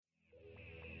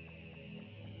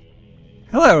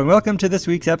Hello, and welcome to this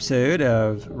week's episode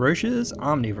of Roche's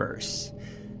Omniverse.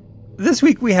 This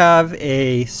week we have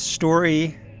a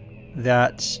story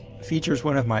that features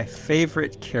one of my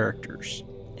favorite characters,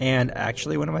 and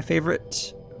actually one of my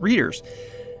favorite readers.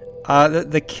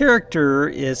 The character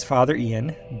is Father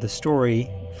Ian. The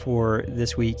story for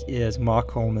this week is Ma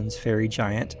Coleman's Fairy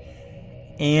Giant.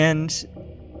 And,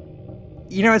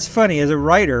 you know, it's funny, as a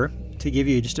writer, to give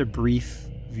you just a brief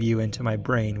view into my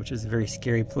brain, which is a very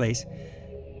scary place,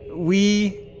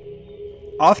 we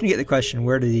often get the question,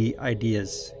 where do the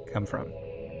ideas come from?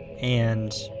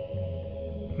 And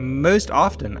most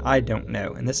often, I don't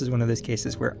know. And this is one of those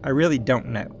cases where I really don't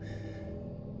know.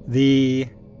 The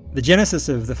genesis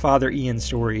of the Father Ian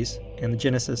stories and the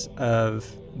genesis of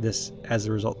this, as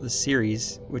a result of this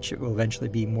series, which it will eventually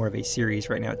be more of a series,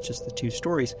 right now it's just the two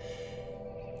stories,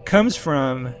 comes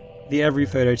from the Every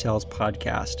Photo Tells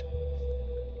podcast.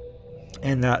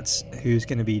 And that's who's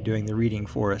going to be doing the reading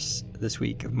for us this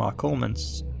week of Ma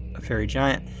Coleman's Fairy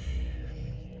Giant.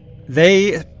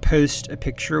 They post a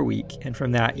picture a week, and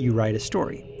from that you write a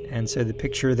story. And so the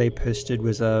picture they posted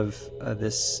was of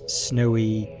this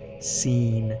snowy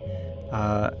scene.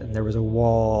 And there was a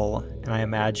wall, and I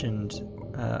imagined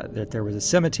that there was a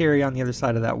cemetery on the other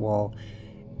side of that wall.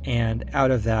 And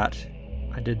out of that,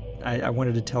 I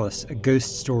wanted to tell us a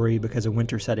ghost story, because a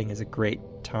winter setting is a great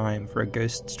time for a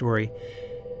ghost story.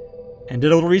 And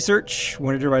did a little research,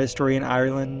 wanted to write a story in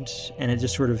Ireland, and it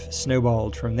just sort of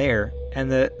snowballed from there.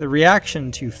 And the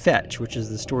reaction to Fetch, which is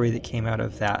the story that came out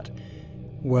of that,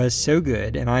 was so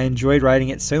good, and I enjoyed writing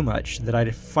it so much that I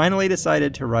finally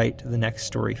decided to write the next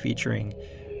story featuring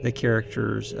the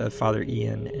characters of Father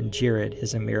Ian and Jared,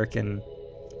 his American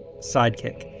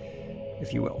sidekick,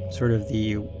 if you will, sort of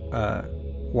the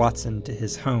Watson to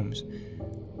his Holmes.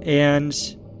 And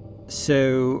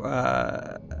so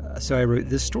I wrote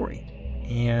this story,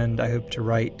 and I hope to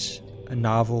write a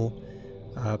novel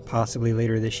possibly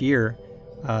later this year,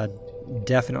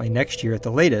 definitely next year at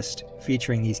the latest,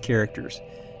 featuring these characters.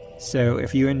 So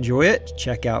if you enjoy it,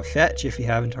 check out Fetch if you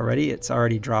haven't already. It's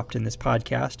already dropped in this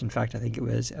podcast. In fact, I think it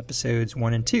was episodes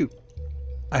 1 and 2.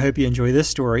 I hope you enjoy this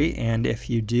story, and if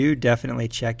you do, definitely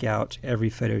check out Every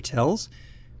Photo Tells.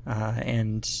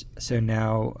 And so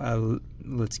now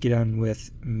let's get on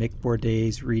with Mick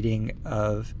Bourdais' reading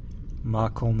of Ma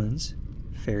Coleman's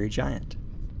Fairy Giant.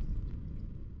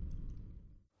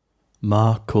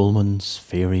 Ma Coleman's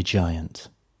Fairy Giant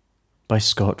by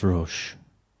Scott Roche.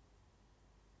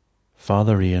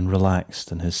 Father Ian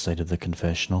relaxed in his side of the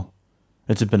confessional.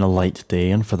 It had been a light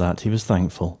day, and for that he was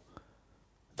thankful.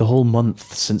 The whole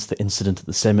month since the incident at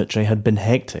the cemetery had been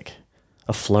hectic.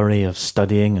 A flurry of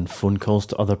studying and phone calls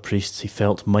to other priests he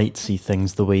felt might see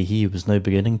things the way he was now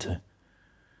beginning to.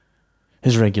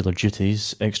 His regular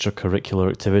duties, extracurricular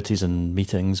activities and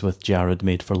meetings with Jared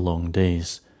made for long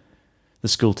days. The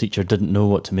schoolteacher didn't know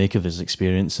what to make of his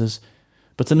experiences,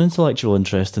 but an intellectual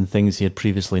interest in things he had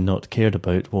previously not cared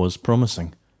about was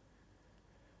promising.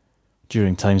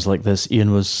 During times like this,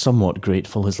 Ian was somewhat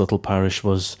grateful his little parish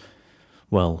was,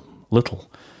 well, little.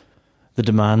 The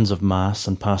demands of mass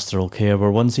and pastoral care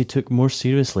were ones he took more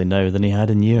seriously now than he had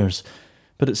in years,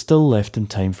 but it still left him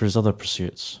time for his other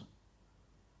pursuits.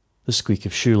 The squeak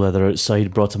of shoe leather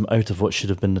outside brought him out of what should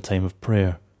have been the time of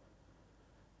prayer.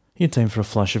 He had time for a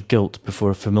flash of guilt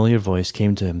before a familiar voice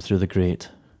came to him through the grate.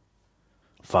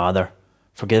 "Father,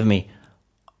 forgive me.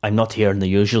 I'm not here in the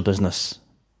usual business."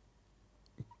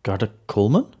 "Garda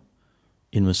Coleman?"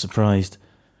 Ian was surprised.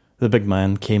 The big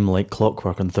man came like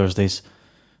clockwork on Thursdays.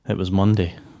 It was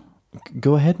Monday.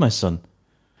 "Go ahead, my son."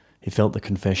 He felt the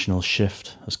confessional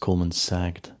shift as Coleman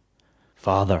sagged.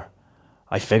 "Father,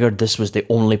 I figured this was the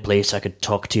only place I could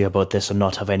talk to you about this and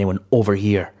not have anyone over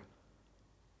here.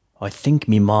 I think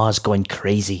me ma's going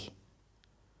crazy."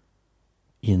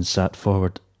 Ian sat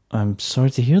forward. "I'm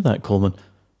sorry to hear that, Coleman.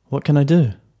 What can I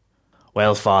do?"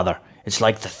 "Well, Father, it's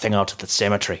like the thing out at the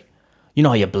cemetery. You know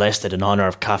how you blessed it in honour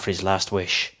of Caffrey's last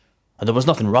wish. And there was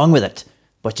nothing wrong with it,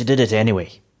 but you did it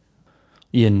anyway."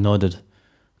 Ian nodded.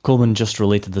 Coleman just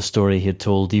related the story he had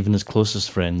told even his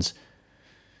closest friends.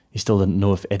 He still didn't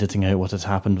know if editing out what had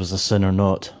happened was a sin or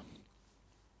not.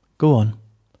 "Go on."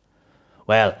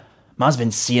 "Well, Ma's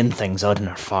been seeing things out on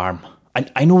her farm.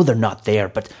 I know they're not there,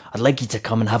 but I'd like you to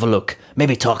come and have a look,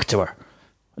 maybe talk to her.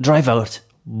 Drive out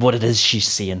what it is she's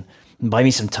seeing, and buy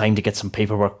me some time to get some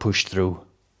paperwork pushed through."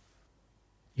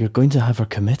 "You're going to have her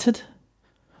committed?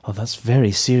 Oh, that's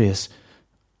very serious.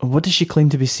 What does she claim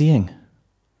to be seeing?"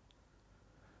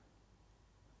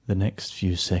 The next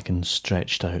few seconds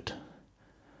stretched out.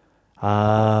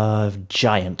 "A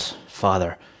giant,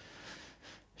 Father.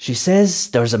 She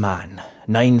says there's a man,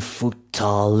 9 foot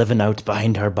tall, living out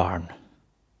behind her barn.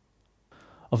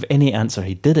 Of any answer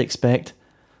he did expect,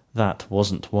 that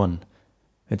wasn't one.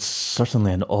 It's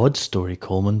certainly an odd story,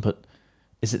 Coleman, but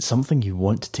is it something you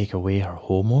want to take away her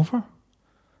home over?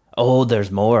 Oh,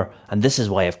 there's more, and this is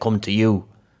why I've come to you.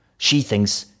 She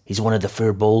thinks he's one of the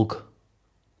Fir Bolg.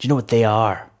 Do you know what they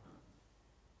are?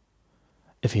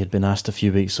 If he had been asked a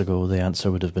few weeks ago, the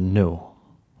answer would have been no.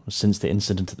 Since the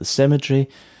incident at the cemetery,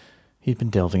 he'd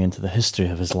been delving into the history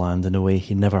of his land in a way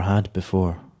he never had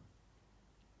before.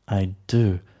 I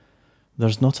do.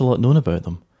 There's not a lot known about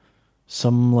them.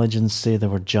 Some legends say there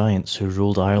were giants who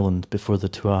ruled Ireland before the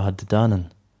Tuatha De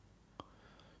Danann.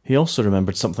 He also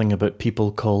remembered something about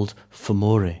people called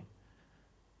Fomori.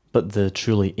 But the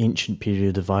truly ancient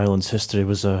period of Ireland's history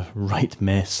was a right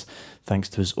mess, thanks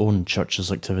to his own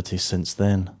church's activity since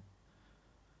then.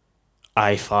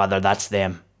 Aye, Father, that's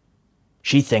them.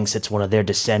 She thinks it's one of their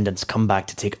descendants come back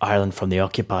to take Ireland from the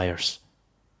occupiers.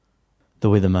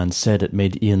 The way the man said it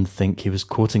made Ian think he was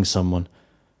quoting someone.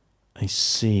 I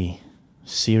see.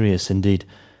 Serious indeed.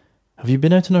 Have you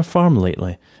been out on her farm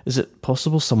lately? Is it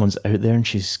possible someone's out there and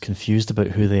she's confused about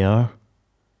who they are?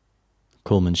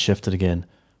 Coleman shifted again.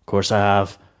 Of course I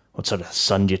have. What sort of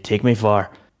son do you take me for?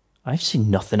 I've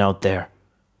seen nothing out there.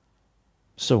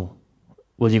 So,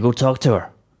 will you go talk to her?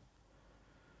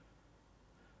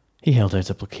 He held out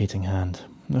a placating hand.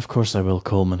 Of course I will,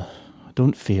 Coleman.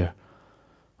 Don't fear.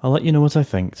 I'll let you know what I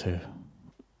think, too.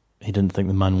 He didn't think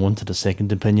the man wanted a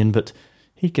second opinion, but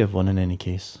he'd give one in any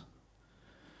case.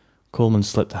 Coleman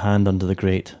slipped a hand under the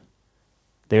grate.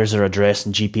 There's her address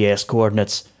and GPS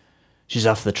coordinates. She's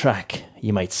off the track,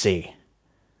 you might say.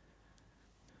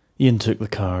 Ian took the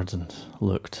card and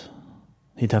looked.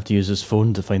 He'd have to use his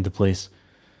phone to find the place.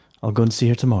 I'll go and see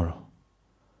her tomorrow.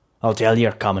 I'll tell you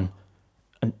you're coming.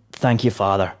 And thank you,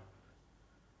 Father.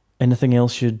 Anything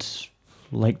else you'd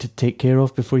like to take care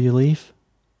of before you leave?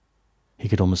 He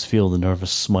could almost feel the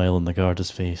nervous smile on the Garda's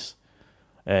face.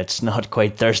 It's not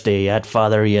quite Thursday yet,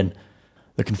 Father Ian.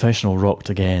 The confessional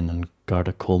rocked again and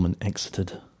Garda Coleman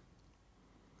exited.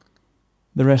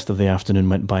 The rest of the afternoon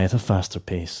went by at a faster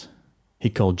pace. He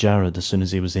called Jared as soon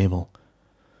as he was able.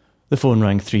 The phone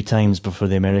rang 3 times before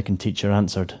the American teacher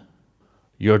answered.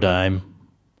 Your dime.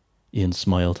 Ian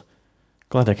smiled.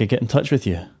 Glad I could get in touch with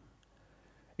you.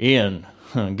 Ian,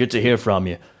 good to hear from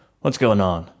you. What's going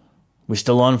on? We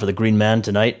still on for the Green Man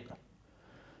tonight?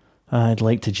 I'd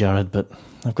like to, Jared, but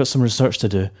I've got some research to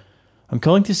do. I'm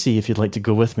calling to see if you'd like to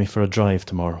go with me for a drive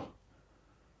tomorrow.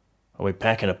 Are we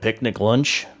packing a picnic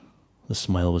lunch? The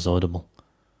smile was audible.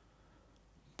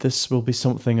 This will be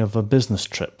something of a business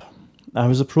trip. I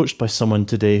was approached by someone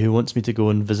today who wants me to go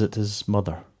and visit his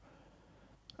mother.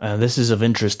 This is of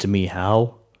interest to me,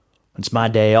 Hal. It's my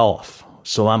day off,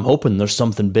 so I'm hoping there's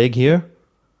something big here.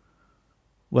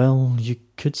 Well, you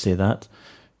could say that.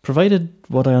 Provided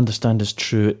what I understand is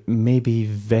true, it may be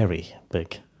very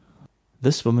big.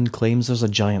 This woman claims there's a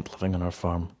giant living on our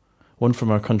farm. One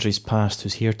from our country's past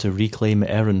who's here to reclaim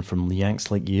Erin from Yanks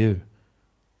like you.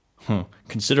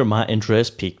 Consider my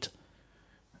interest piqued.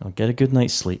 I'll get a good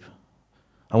night's sleep.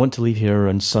 I want to leave here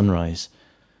around sunrise.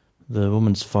 The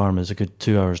woman's farm is a good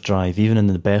 2 hours drive, even in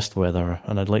the best weather,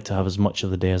 and I'd like to have as much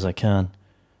of the day as I can.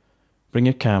 Bring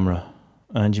your camera,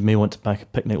 and you may want to pack a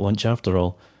picnic lunch after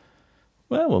all.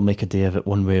 Well, we'll make a day of it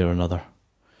one way or another.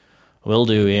 Will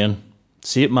do, Ian.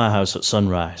 See you at my house at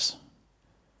sunrise.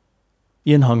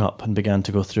 Ian hung up and began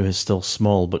to go through his still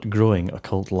small but growing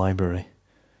occult library.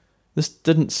 This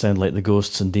didn't sound like the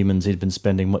ghosts and demons he'd been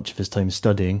spending much of his time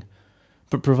studying,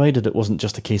 but provided it wasn't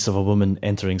just a case of a woman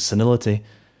entering senility,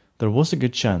 there was a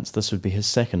good chance this would be his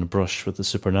second brush with the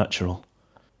supernatural.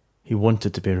 He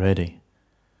wanted to be ready.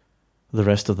 The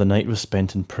rest of the night was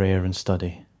spent in prayer and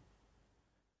study.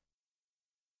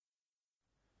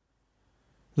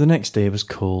 The next day was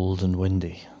cold and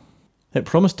windy. It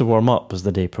promised to warm up as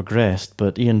the day progressed,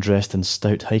 but Ian dressed in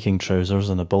stout hiking trousers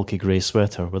and a bulky grey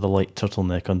sweater with a light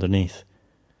turtleneck underneath.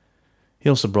 He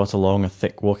also brought along a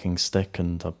thick walking stick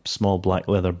and a small black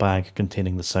leather bag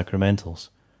containing the sacramentals.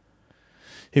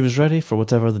 He was ready for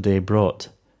whatever the day brought,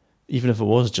 even if it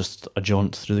was just a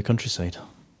jaunt through the countryside.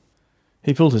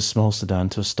 He pulled his small sedan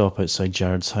to a stop outside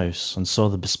Jared's house and saw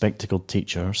the bespectacled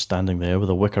teacher standing there with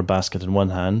a wicker basket in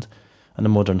one hand and a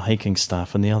modern hiking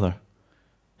staff in the other.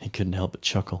 He couldn't help but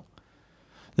chuckle.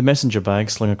 The messenger bag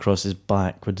slung across his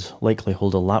back would likely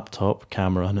hold a laptop,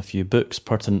 camera, and a few books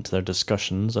pertinent to their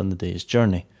discussions and the day's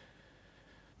journey.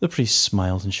 The priest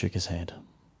smiled and shook his head.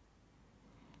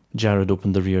 Jared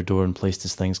opened the rear door and placed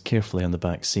his things carefully on the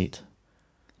back seat.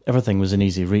 Everything was in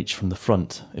easy reach from the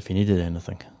front if he needed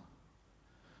anything.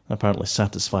 Apparently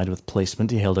satisfied with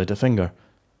placement, he held out a finger.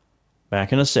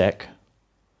 "Back in a sec."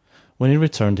 When he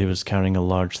returned, he was carrying a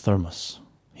large thermos.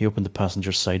 He opened the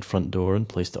passenger side front door and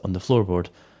placed it on the floorboard.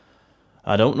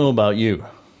 "I don't know about you,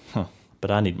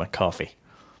 but I need my coffee."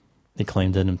 He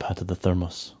climbed in and patted the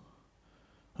thermos.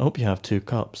 "I hope you have 2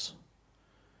 cups."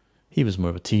 He was more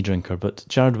of a tea drinker, but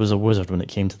Jared was a wizard when it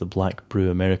came to the black brew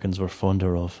Americans were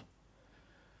fonder of.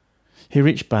 He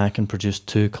reached back and produced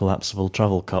 2 collapsible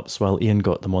travel cups while Ian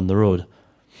got them on the road.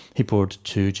 He poured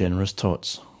 2 generous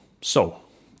tots. "So,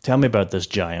 tell me about this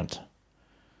giant."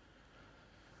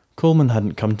 Coleman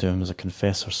hadn't come to him as a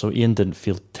confessor, so Ian didn't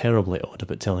feel terribly odd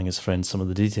about telling his friend some of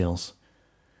the details.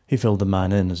 He filled the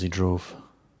man in as he drove.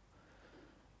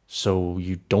 "So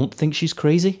you don't think she's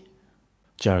crazy?"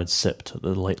 Jared sipped at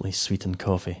the lightly sweetened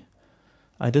coffee.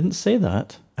 "I didn't say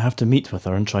that. I have to meet with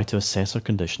her and try to assess her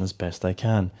condition as best I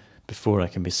can, before I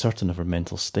can be certain of her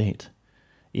mental state."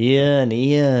 Ian.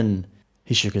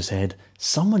 He shook his head.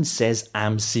 "Someone says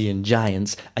I'm seeing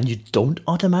giants, and you don't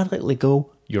automatically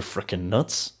go, 'You're frickin'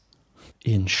 nuts'?"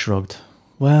 Ian shrugged.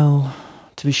 "Well,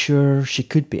 to be sure, she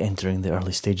could be entering the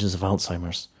early stages of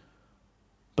Alzheimer's.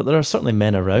 But there are certainly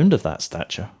men around of that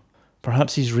stature.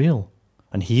 Perhaps he's real,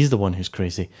 and he's the one who's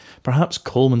crazy. Perhaps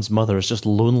Coleman's mother is just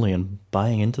lonely and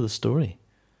buying into the story.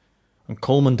 And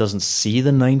Coleman doesn't see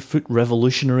the 9-foot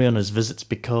revolutionary on his visits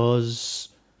because..."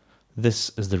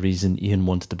 This is the reason Ian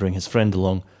wanted to bring his friend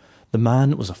along. The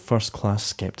man was a first-class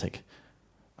skeptic.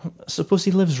 "Suppose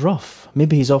he lives rough.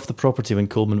 Maybe he's off the property when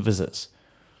Coleman visits.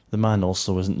 The man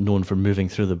also isn't known for moving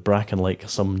through the bracken like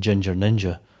some ginger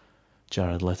ninja."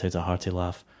 Jared let out a hearty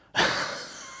laugh.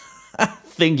 "I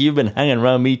think you've been hanging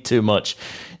around me too much.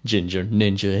 Ginger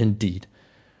ninja, indeed.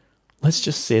 Let's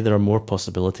just say there are more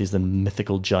possibilities than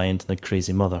mythical giant and a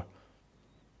crazy mother."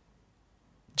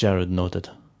 Jared nodded.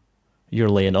 "You're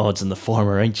laying odds on the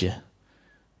former, ain't you?"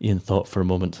 Ian thought for a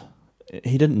moment.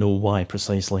 He didn't know why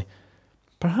precisely.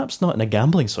 Perhaps not in a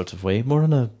gambling sort of way, more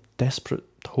in a desperate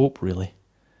hope, really.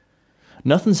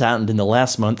 "Nothing's happened in the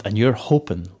last month, and you're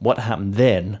hoping what happened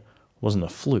then wasn't a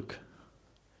fluke."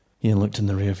 Ian looked in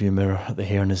the rearview mirror at the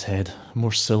hair in his head,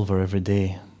 more silver every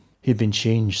day. He had been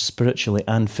changed spiritually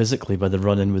and physically by the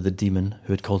run-in with the demon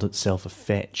who had called itself a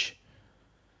fetch.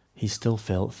 He still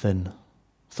felt thin,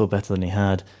 though better than he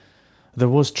had. There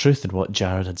was truth in what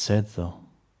Jared had said, though.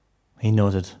 He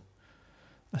nodded.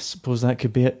 "I suppose that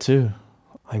could be it too.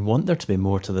 I want there to be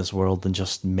more to this world than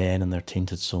just men and their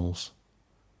tainted souls."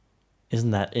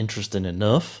 "Isn't that interesting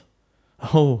enough?"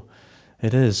 "Oh,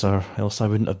 it is, or else I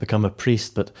wouldn't have become a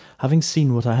priest, but having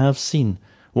seen what I have seen,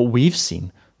 what we've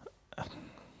seen,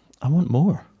 I want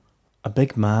more. A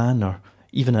big man, or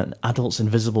even an adult's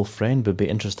invisible friend would be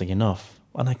interesting enough,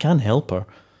 and I can help her,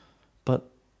 but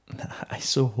I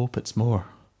so hope it's more."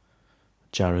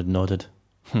 Jared nodded.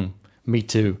 Me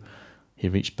too." He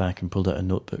reached back and pulled out a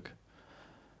notebook.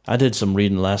 "I did some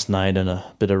reading last night and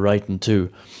a bit of writing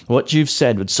too. What you've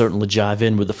said would certainly jive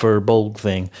in with the Firbolg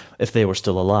thing, if they were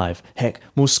still alive. Heck,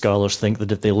 most scholars think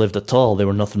that if they lived at all, they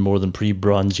were nothing more than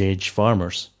pre-Bronze Age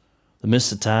farmers. The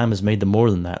mists of time has made them more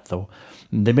than that, though.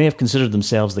 They may have considered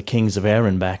themselves the kings of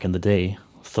Erin back in the day,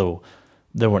 though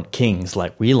they weren't kings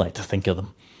like we like to think of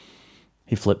them."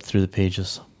 He flipped through the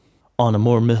pages. "On a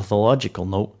more mythological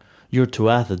note, your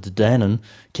Tuatha De Danann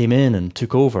came in and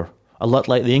took over, a lot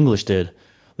like the English did.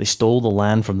 They stole the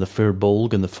land from the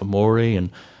Firbolg and the Fomori,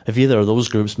 and if either of those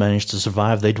groups managed to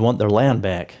survive, they'd want their land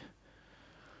back.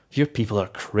 Your people are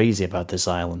crazy about this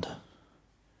island."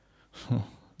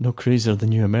 "No crazier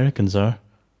than you Americans are."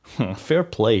 "Fair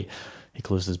play." He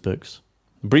closed his books.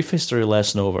 "Brief history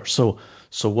lesson over. So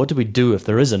what do we do if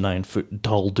there is a 9-foot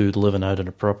tall dude living out on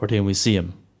a property and we see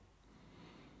him?"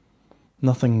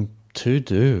 "Nothing to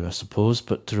do, I suppose,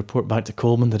 but to report back to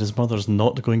Coleman that his mother's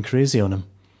not going crazy on him.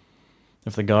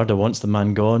 If the Garda wants the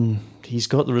man gone, he's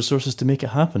got the resources to make it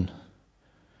happen.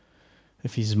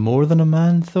 If he's more than a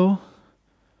man, though?"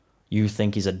 "You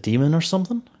think he's a demon or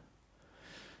something?"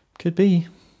 "Could be.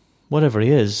 Whatever he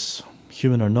is,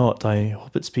 human or not, I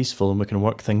hope it's peaceful and we can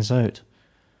work things out.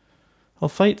 I'll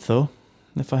fight, though,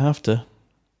 if I have to."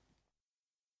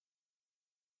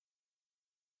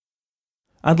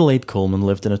 Adelaide Coleman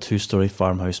lived in a 2-storey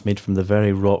farmhouse made from the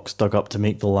very rocks dug up to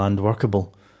make the land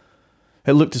workable.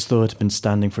 It looked as though it had been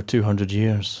standing for 200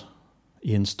 years.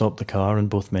 Ian stopped the car and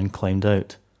both men climbed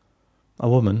out. A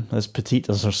woman, as petite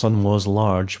as her son was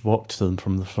large, walked to them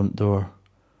from the front door.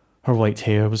 Her white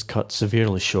hair was cut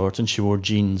severely short and she wore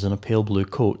jeans and a pale blue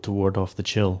coat to ward off the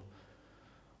chill.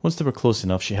 Once they were close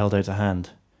enough, she held out a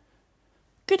hand.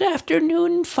 "Good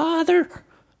afternoon, Father."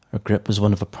 Her grip was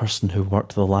one of a person who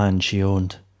worked the land she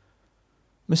owned.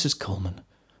 "Mrs. Coleman,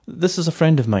 This is a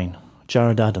friend of mine,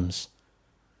 Jared Adams.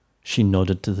 She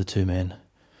nodded to the two men.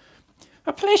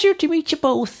 A pleasure to meet you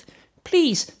both.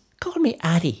 Please, call me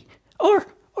Addie. Or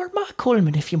Ma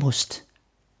Coleman if you must.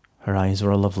 Her eyes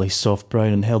were a lovely soft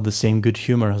brown and held the same good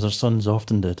humour as her son's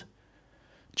often did.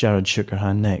 Jared shook her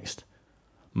hand next.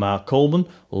 Ma Coleman,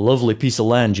 lovely piece of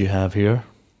land you have here.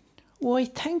 Why,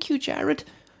 thank you, Jared.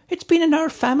 It's been in our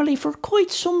family for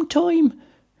quite some time.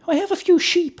 I have a few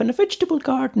sheep and a vegetable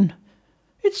garden.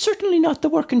 It's certainly not the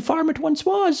working farm it once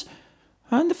was,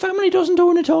 and the family doesn't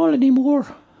own it all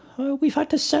anymore. We've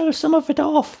had to sell some of it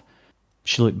off.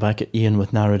 She looked back at Ian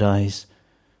with narrowed eyes.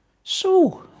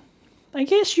 So, I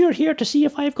guess you're here to see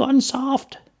if I've gone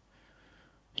soft.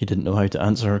 He didn't know how to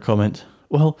answer her comment.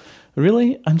 Well,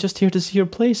 really, I'm just here to see your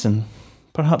place and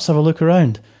perhaps have a look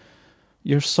around.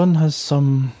 Your son has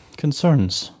some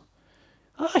concerns.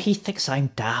 He thinks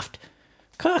I'm daft.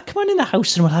 Come on in the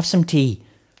house and we'll have some tea.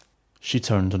 She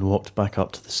turned and walked back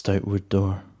up to the stout wood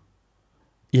door.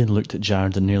 Ian looked at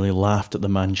Jared and nearly laughed at the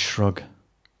man's shrug.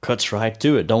 Cuts right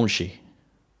to it, don't she?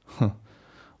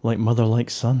 Like mother,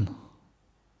 like son.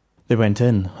 They went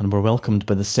in and were welcomed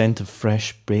by the scent of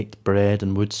fresh baked bread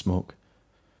and wood smoke.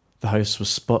 The house was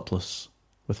spotless,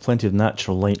 with plenty of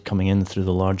natural light coming in through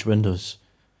the large windows.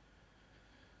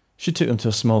 She took them to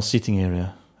a small seating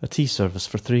area. A tea service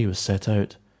for 3 was set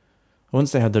out.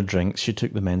 Once they had their drinks, she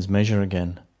took the men's measure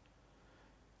again.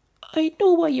 I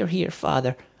know why you're here,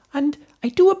 Father, and I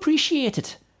do appreciate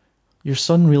it. Your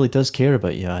son really does care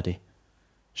about you, Addie.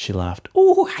 She laughed.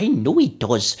 Oh, I know he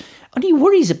does, and he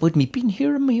worries about me being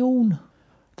here on my own.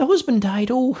 The husband died,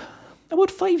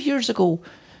 about 5 years ago.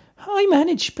 I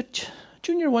managed, but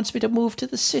Junior wants me to move to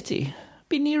the city,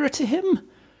 be nearer to him.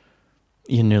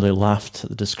 Ian nearly laughed at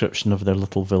the description of their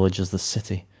little village as the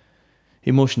city.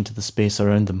 He motioned to the space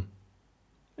around them.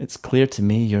 It's clear to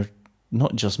me you're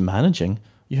not just managing,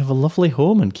 you have a lovely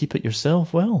home and keep it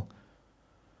yourself well.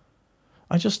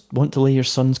 I just want to lay your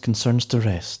son's concerns to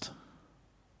rest.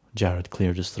 Jared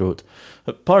cleared his throat.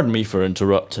 Pardon me for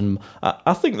interrupting.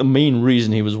 I think the main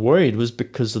reason he was worried was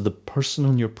because of the person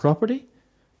on your property.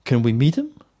 Can we meet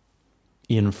him?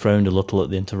 Ian frowned a little at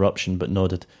the interruption, but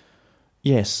nodded.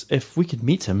 Yes, if we could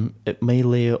meet him, it may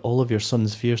lay all of your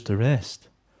son's fears to rest.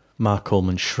 Ma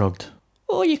Coleman shrugged.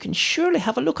 You can surely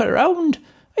have a look around.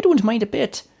 I don't mind a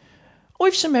bit.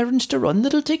 I've some errands to run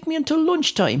that'll take me until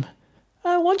lunchtime.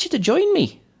 I want you to join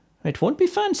me. It won't be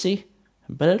fancy,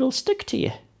 but it'll stick to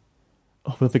you.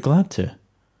 We'll be glad to.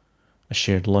 A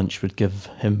shared lunch would give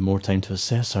him more time to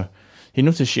assess her. He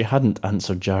noticed she hadn't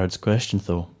answered Jared's question,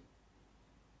 though.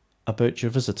 About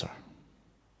your visitor.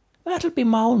 That'll be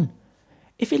Maun.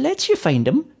 If he lets you find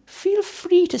him, feel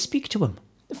free to speak to him.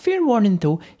 Fair warning,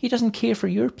 though, he doesn't care for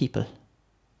your people.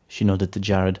 She nodded to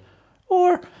Jared.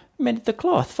 Or mended the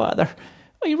cloth, Father.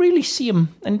 I really see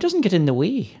him, and he doesn't get in the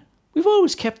way. We've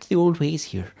always kept the old ways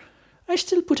here. I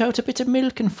still put out a bit of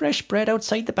milk and fresh bread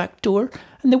outside the back door,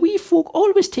 and the wee folk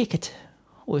always take it.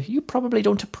 You probably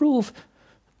don't approve.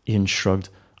 Ian shrugged.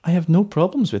 I have no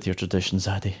problems with your traditions,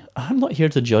 Addie. I'm not here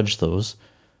to judge those.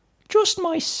 Just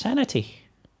my sanity.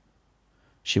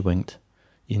 She winked.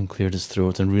 Ian cleared his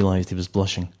throat and realised he was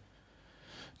blushing.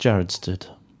 Jared stood.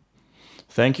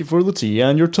 Thank you for the tea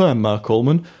and your time, Ma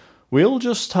Coleman. We'll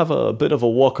just have a bit of a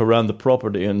walk around the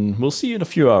property and we'll see you in a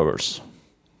few hours.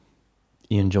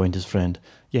 Ian joined his friend.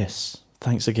 Yes,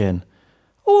 thanks again.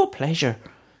 Pleasure.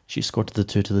 She escorted the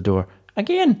two to the door.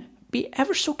 Again, be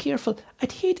ever so careful.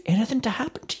 I'd hate anything to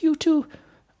happen to you two.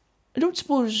 I don't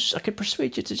suppose I could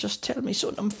persuade you to just tell me so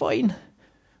and I'm fine.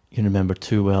 You remember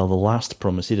too well the last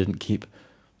promise he didn't keep.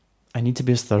 I need to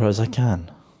be as thorough as I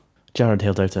can. Jared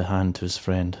held out a hand to his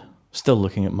friend, still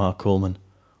looking at Ma Coleman.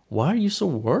 Why are you so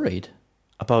worried?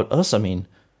 About us, I mean.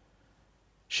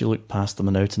 She looked past them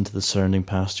and out into the surrounding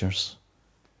pastures.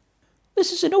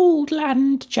 This is an old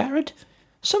land, Jared.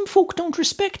 Some folk don't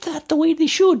respect that the way they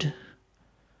should.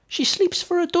 She sleeps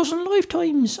for 12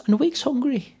 lifetimes and wakes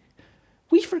hungry.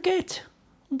 We forget,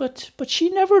 but she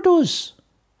never does.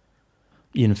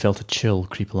 Ian felt a chill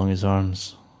creep along his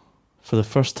arms. For the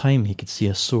first time he could see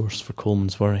a source for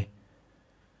Coleman's worry.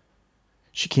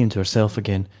 She came to herself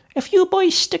again. If you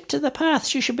boys stick to the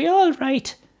paths, you should be all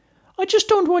right. I just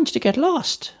don't want you to get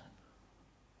lost.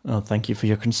 Thank you for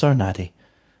your concern, Addie.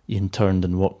 Ian turned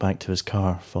and walked back to his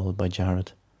car, followed by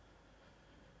Jared.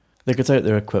 They got out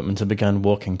their equipment and began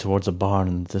walking towards a barn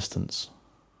in the distance.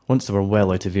 Once they were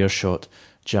well out of earshot,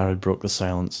 Jared broke the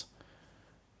silence.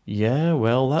 Yeah,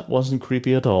 well, that wasn't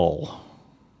creepy at all.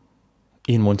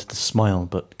 Ian wanted to smile,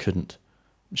 but couldn't.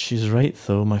 She's right,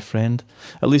 though, my friend.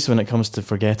 At least when it comes to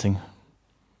forgetting.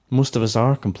 Most of us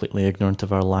are completely ignorant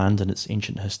of our land and its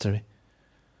ancient history.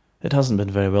 It hasn't been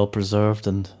very well preserved,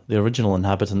 and the original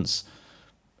inhabitants,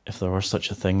 if there were such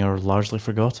a thing, are largely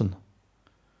forgotten.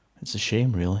 It's a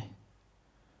shame, really.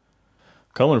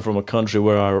 Coming from a country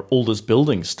where our oldest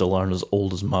buildings still aren't as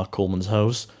old as Ma Coleman's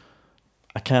house,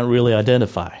 I can't really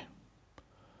identify.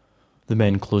 The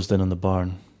men closed in on the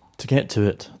barn. To get to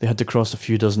it, they had to cross a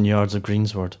few dozen yards of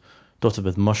greensward, dotted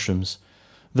with mushrooms.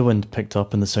 The wind picked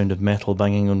up, and the sound of metal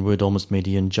banging on wood almost made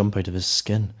Ian jump out of his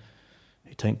skin.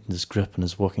 He tightened his grip on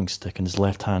his walking stick, and his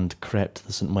left hand crept to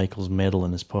the St. Michael's medal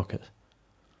in his pocket.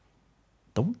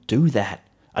 "Don't do that.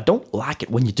 I don't like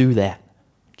it when you do that."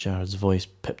 Jared's voice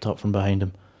pipped up from behind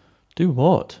him. "Do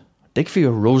what?" "Dig for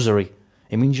your rosary.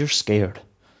 It means you're scared."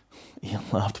 Ian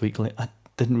laughed weakly. "I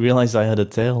didn't realise I had a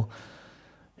tail."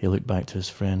 He looked back to his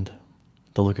friend.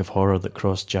 The look of horror that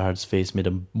crossed Jared's face made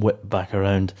him whip back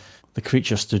around. The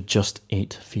creature stood just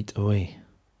 8 feet away.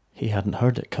 He hadn't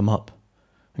heard it come up,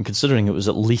 and considering it was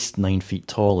at least 9 feet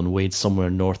tall and weighed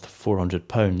somewhere north of 400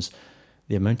 pounds,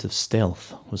 the amount of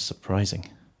stealth was surprising.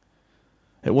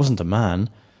 It wasn't a man,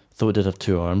 though it did have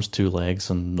 2 arms, 2 legs,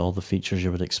 and all the features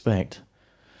you would expect.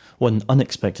 One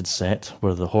unexpected set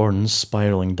were the horns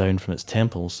spiralling down from its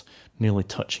temples, nearly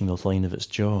touching the line of its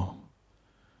jaw.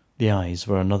 The eyes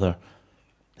were another.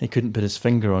 He couldn't put his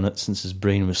finger on it since his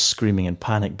brain was screaming in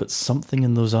panic, but something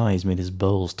in those eyes made his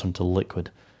bowels turn to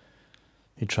liquid.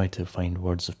 He tried to find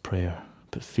words of prayer,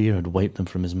 but fear had wiped them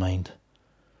from his mind.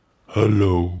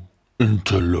 "Hello,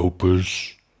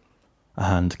 interlopers." A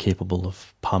hand capable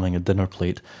of palming a dinner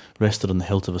plate rested on the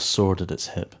hilt of a sword at its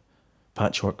hip.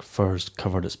 Patchwork furs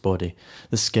covered its body.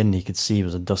 The skin he could see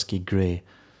was a dusky grey,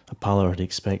 a pallor he'd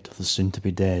expect of the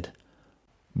soon-to-be dead.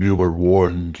 "You were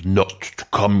warned not to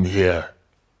come here.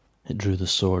 It drew the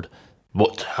sword.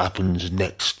 What happens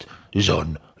next is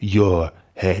on your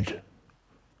head."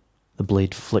 The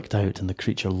blade flicked out and the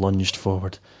creature lunged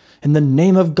forward. "In the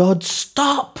name of God,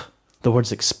 stop!" The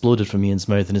words exploded from Ian's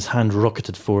mouth and his hand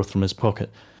rocketed forth from his pocket.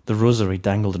 The rosary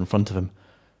dangled in front of him.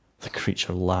 The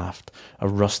creature laughed, a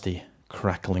rusty,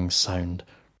 crackling sound.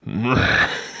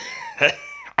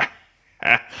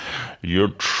 "Your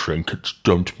trinkets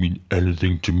don't mean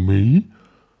anything to me."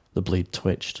 The blade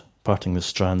twitched, parting the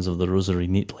strands of the rosary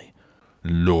neatly.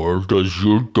 "Nor does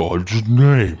your god's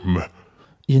name."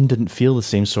 Ian didn't feel the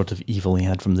same sort of evil he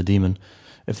had from the demon.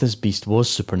 If this beast was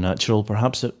supernatural,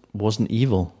 perhaps it wasn't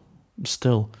evil.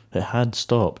 Still, it had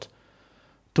stopped.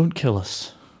 "Don't kill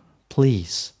us.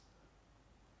 Please."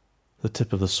 The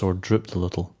tip of the sword drooped a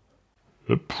little.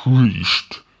 "A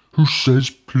priest who says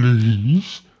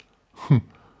please?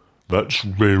 That's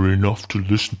rare enough to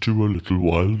listen to a little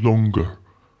while longer."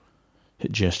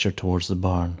 It gestured towards the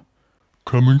barn.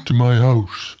 "Come into my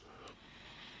house.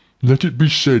 Let it be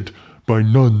said by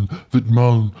none that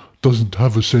Maln doesn't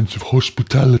have a sense of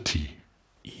hospitality."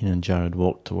 Ian and Jared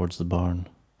walked towards the barn.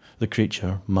 The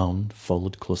creature, Maln,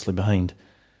 followed closely behind.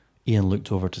 Ian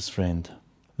looked over at his friend.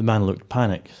 The man looked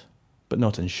panicked, but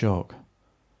not in shock.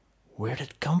 Where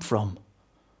did it come from?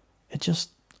 It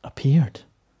just appeared.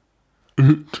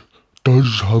 "It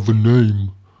does have a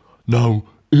name. Now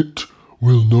it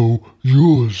will know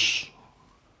yours."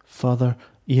 Father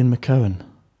Ian McCowan.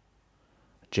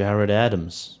 Jared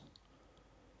Adams.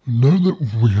 "Now that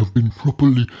we have been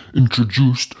properly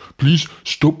introduced, please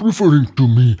stop referring to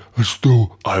me as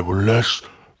though I were less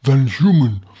than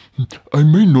human. I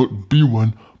may not be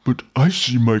one, but I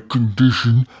see my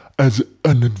condition as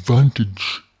an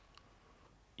advantage."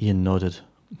 Ian nodded.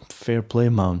 Fair play,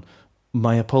 man.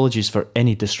 My apologies for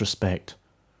any disrespect.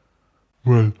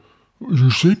 "Well, you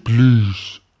say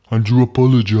please, and you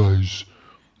apologize.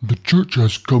 The church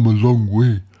has come a long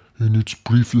way in its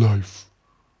brief life."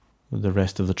 The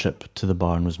rest of the trip to the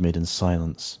barn was made in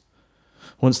silence.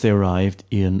 Once they arrived,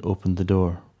 Ian opened the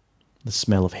door. The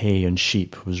smell of hay and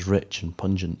sheep was rich and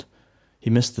pungent. He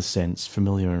missed the scents,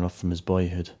 familiar enough from his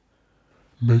boyhood.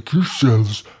 "Make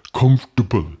yourselves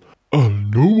comfortable. I'll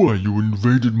know why you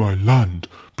invaded my land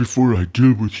before I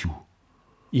deal with you."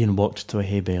 Ian walked to a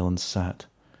hay bale and sat.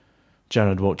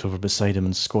 Jared walked over beside him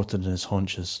and squatted on his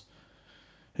haunches.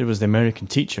 It was the American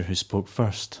teacher who spoke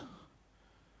first.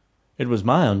 "It was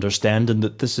my understanding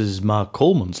that this is Ma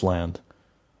Coleman's land."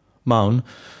 Maln,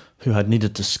 who had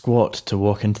needed to squat to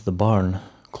walk into the barn,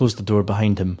 closed the door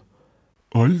behind him.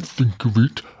 "I think of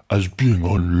it as being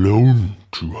on loan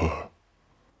to her."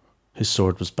 His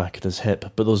sword was back at his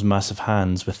hip, but those massive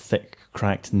hands with thick,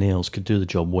 cracked nails could do the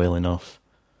job well enough.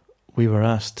 "We were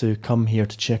asked to come here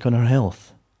to check on her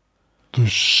health." "The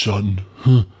son,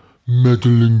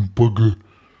 meddling bugger.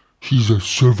 He's a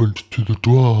servant to the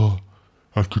Dwa.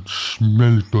 I could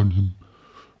smell it on him.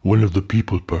 One of the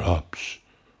people, perhaps,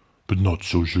 but not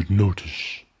so you'd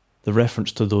notice." The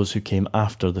reference to those who came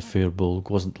after the fair Bolg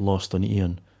wasn't lost on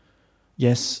Ian.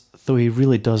 Yes, though he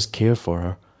really does care for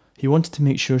her, he wanted to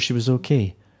make sure she was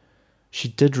okay. She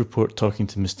did report talking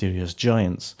to mysterious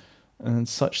giants, and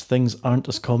such things aren't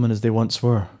as common as they once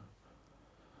were.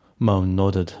 Maun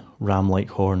nodded,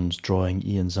 ram-like horns drawing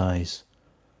Ian's eyes.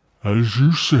 As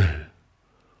you say,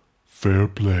 fair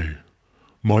play.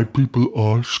 My people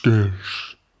are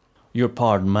scarce. Your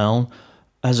pardon, Maun.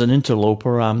 As an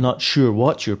interloper, I'm not sure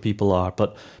what your people are,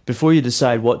 but before you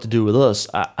decide what to do with us,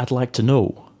 I'd like to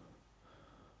know.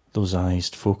 Those eyes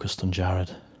focused on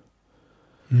Jared.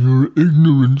 Your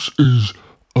ignorance is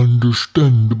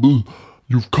understandable.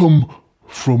 You've come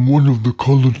from one of the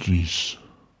colonies.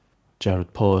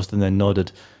 Jared paused and then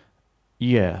nodded.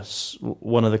 Yes,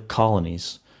 one of the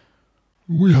colonies.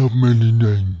 We have many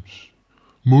names.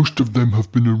 Most of them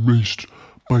have been erased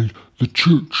by the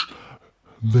church.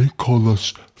 They call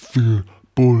us Fair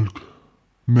Bolg,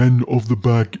 men of the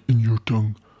bag in your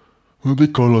tongue. They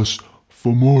call us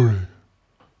Fomori.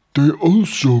 They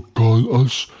also call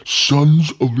us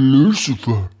sons of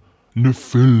Lucifer,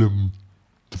 Nephilim,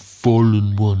 the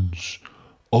fallen ones.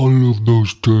 All of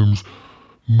those terms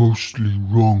mostly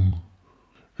wrong.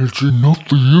 It's enough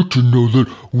for you to know that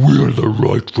we're the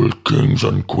rightful kings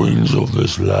and queens of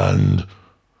this land.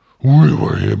 We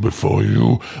were here before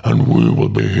you, and we will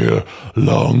be here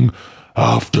long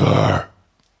after.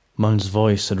 Maun's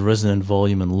voice had risen in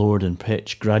volume and lowered in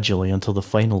pitch gradually until the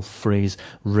final phrase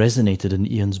resonated in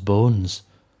Ian's bones.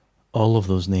 All of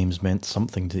those names meant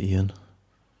something to Ian.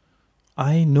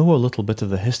 I know a little bit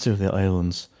of the history of the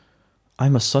islands.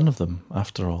 I'm a son of them,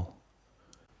 after all.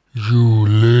 You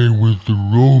lay with the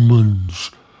Romans.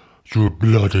 Your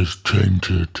blood is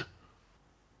tainted.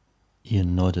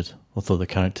 Ian nodded, although the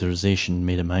characterization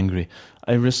made him angry.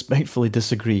 I respectfully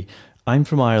disagree. I'm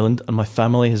from Ireland, and my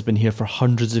family has been here for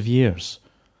hundreds of years.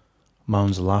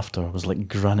 Maun's laughter was like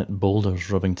granite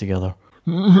boulders rubbing together.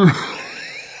 That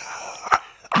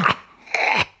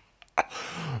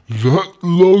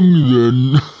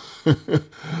long, then?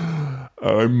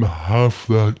 I'm half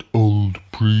that old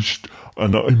priest,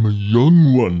 and I'm a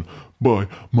young one by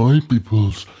my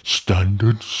people's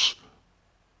standards.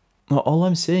 All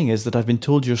I'm saying is that I've been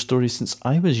told your story since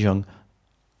I was young.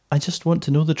 I just want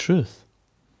to know the truth.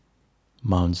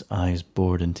 Maun's eyes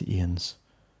bored into Ian's.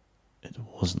 It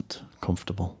wasn't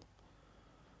comfortable.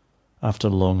 After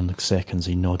long seconds,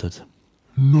 he nodded.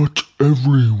 Not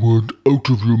every word out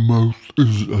of your mouth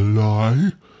is a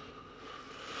lie.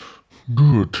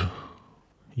 Good.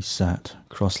 He sat,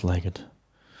 cross-legged.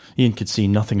 Ian could see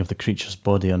nothing of the creature's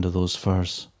body under those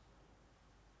furs.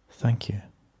 Thank you.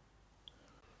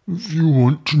 If you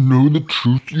want to know the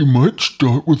truth, you might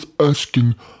start with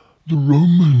asking the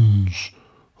Romans.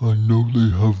 I know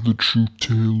they have the true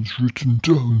tales written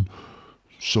down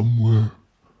somewhere.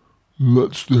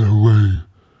 That's their way.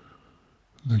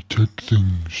 They take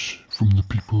things from the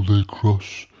people they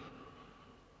cross,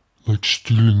 like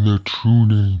stealing their true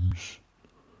names.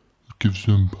 It gives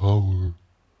them power.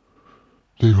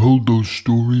 They hold those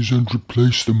stories and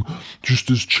replace them,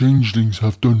 just as changelings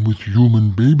have done with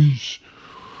human babies.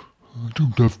 I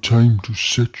don't have time to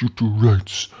set you to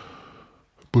rights,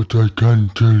 but I can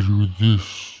tell you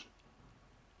this.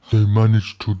 They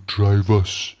managed to drive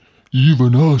us,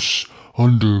 even us,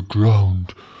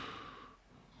 underground.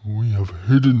 We have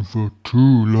hidden for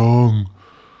too long.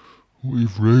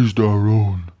 We've raised our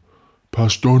own,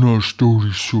 passed on our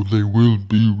stories so they will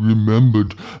be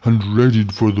remembered and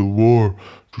readied for the war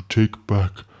to take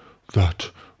back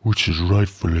that which is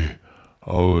rightfully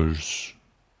ours.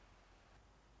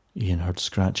 Ian heard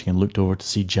scratching and looked over to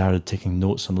see Jared taking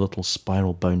notes on a little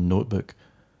spiral-bound notebook.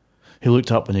 He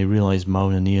looked up when he realised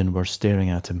Maun and Ian were staring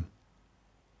at him.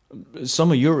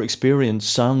 Some of your experience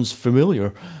sounds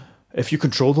familiar. If you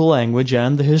control the language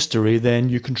and the history, then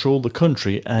you control the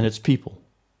country and its people.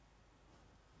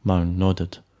 Maun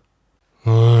nodded.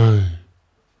 Aye,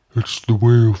 it's the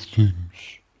way of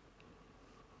things.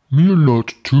 You're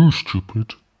not too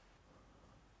stupid.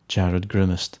 Jared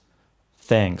grimaced.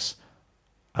 Thanks.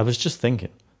 I was just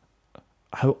thinking,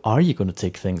 how are you going to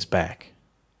take things back?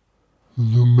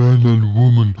 The men and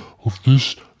women of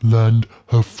this land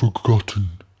have forgotten.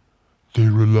 They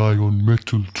rely on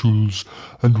metal tools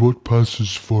and what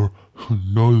passes for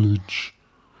knowledge.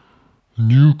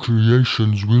 New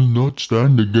creations will not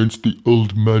stand against the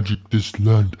old magic this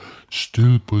land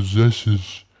still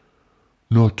possesses.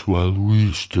 Not while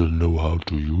we still know how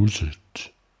to use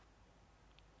it.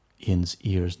 Ian's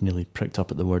ears nearly pricked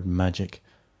up at the word magic.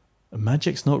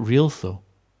 Magic's not real, though.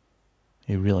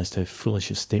 He realised how foolish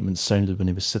his statement sounded when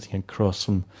he was sitting across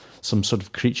from some sort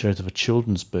of creature out of a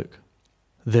children's book.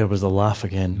 There was the laugh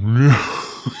again.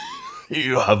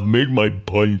 You have made my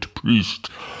point, priest.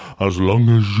 As long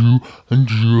as you and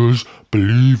yours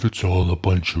believe it's all a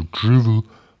bunch of drivel,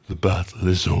 the battle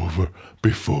is over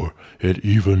before it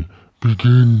even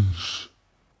begins.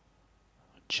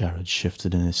 Jared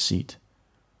shifted in his seat.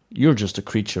 You're just a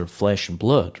creature of flesh and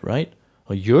blood, right?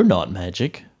 Well, you're not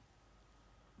magic.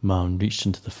 Maun reached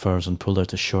into the furs and pulled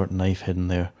out a short knife hidden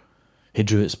there. He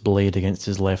drew its blade against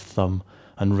his left thumb,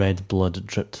 and red blood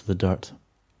dripped to the dirt.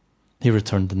 He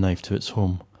returned the knife to its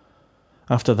home.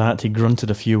 After that, he grunted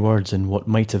a few words in what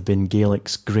might have been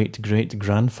Gaelic's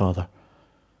great-great-grandfather.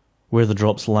 Where the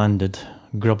drops landed,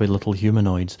 grubby little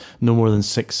humanoids, no more than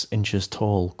 6 inches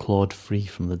tall, clawed free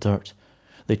from the dirt.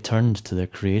 They turned to their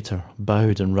creator,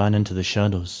 bowed, and ran into the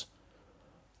shadows.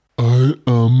 I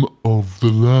am of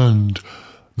the land.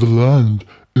 The land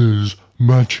is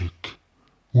magic.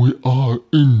 We are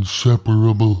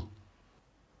inseparable.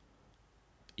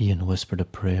 Ian whispered a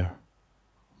prayer.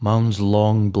 Maun's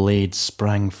long blade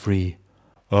sprang free.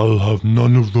 I'll have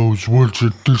none of those words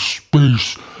in this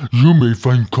space. You may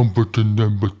find comfort in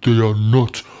them, but they are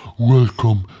not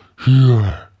welcome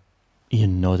here.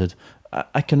 Ian nodded.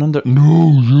 I can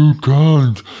No, you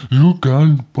can't. You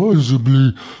can't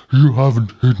possibly. You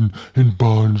haven't hidden in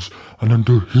barns and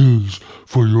under hills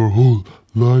for your whole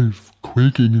life,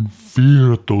 quaking in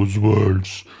fear at those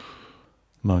words.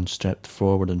 Maun stepped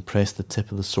forward and pressed the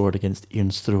tip of the sword against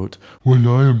Ian's throat. When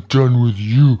I am done with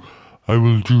you, I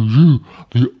will do you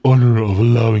the honour of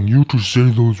allowing you to say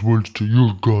those words to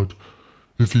your God.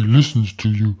 If he listens to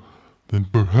you, then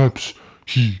perhaps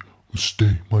he will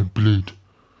stay my blade.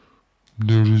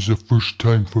 There is a first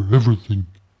time for everything.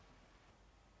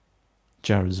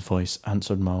 Jared's voice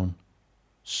answered Maun.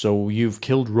 So you've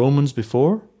killed Romans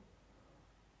before?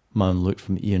 Maun looked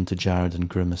from Ian to Jared and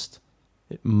grimaced.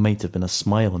 It might have been a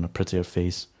smile on a prettier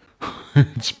face.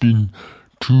 It's been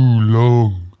too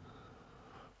long.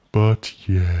 But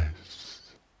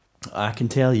yes. I can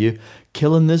tell you,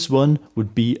 killing this one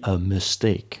would be a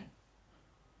mistake.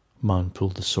 Maun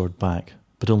pulled the sword back,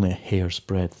 but only a hair's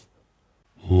breadth.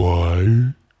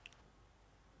 Why?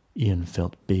 Ian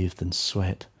felt bathed in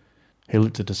sweat. He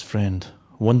looked at his friend,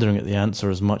 wondering at the answer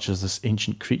as much as this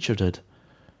ancient creature did.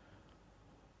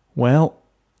 Well,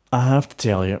 I have to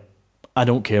tell you, I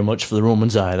don't care much for the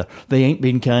Romans either. They ain't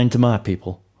been kind to my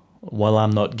people. While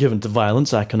I'm not given to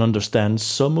violence, I can understand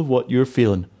some of what you're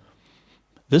feeling.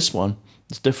 This one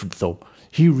is different, though.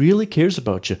 He really cares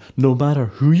about you, no matter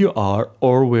who you are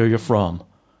or where you're from.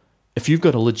 If you've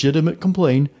got a legitimate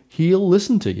complaint, he'll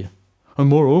listen to you. And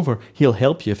moreover, he'll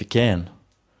help you if he can.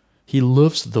 He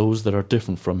loves those that are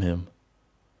different from him.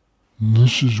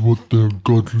 This is what their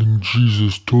godling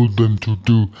Jesus told them to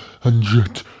do, and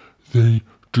yet they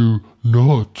do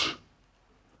not.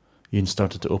 Ian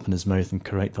started to open his mouth and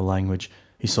correct the language.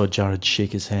 He saw Jared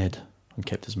shake his head and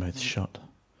kept his mouth shut.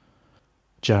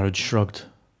 Jared shrugged.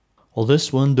 Well,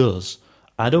 this one does.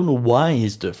 I don't know why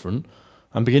he's different.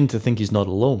 I'm beginning to think he's not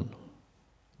alone.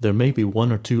 There may be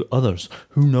 1 or 2 others.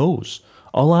 Who knows?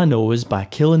 All I know is by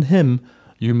killing him,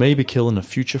 you may be killing a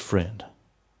future friend.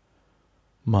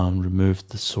 Maun removed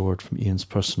the sword from Ian's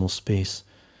personal space,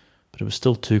 but it was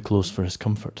still too close for his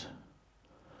comfort.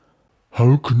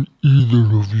 How can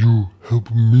either of you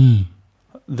help me?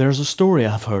 There's a story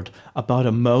I've heard about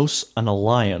a mouse and a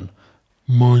lion.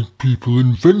 My people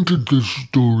invented this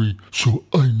story, so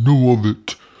I know of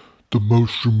it. The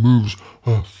mouse removes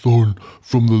a thorn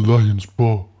from the lion's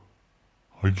paw.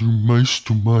 Are you mice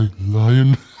to my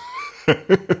lion?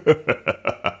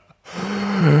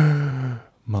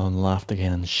 Maun laughed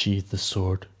again and sheathed the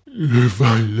sword. If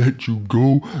I let you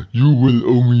go, you will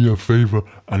owe me a favour,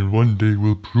 and one day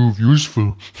will prove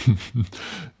useful.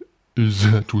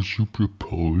 Is that what you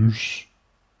propose?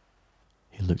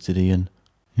 He looked at Ian.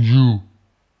 You,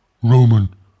 Roman,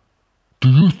 do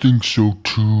you think so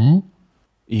too?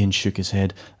 Ian shook his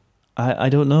head. I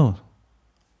don't know.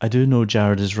 I do know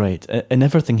Jared is right. In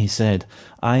everything he said,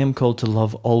 I am called to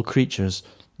love all creatures.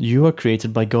 You are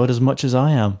created by God as much as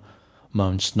I am.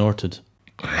 Maun snorted.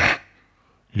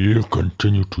 You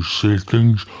continue to say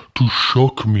things to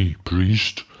shock me,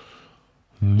 priest.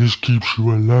 And this keeps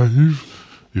you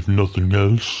alive, if nothing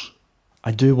else.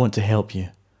 I do want to help you.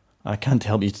 I can't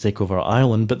help you to take over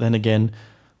Ireland, but then again,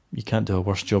 you can't do a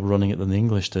worse job running it than the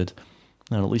English did.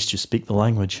 And at least you speak the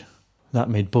language. That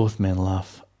made both men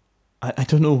laugh. I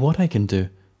don't know what I can do,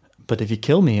 but if you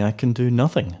kill me, I can do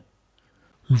nothing.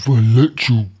 If I let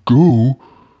you go,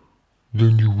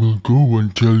 then you will go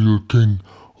and tell your king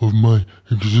of my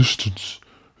existence.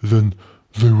 Then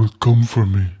they will come for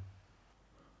me.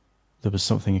 There was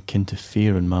something akin to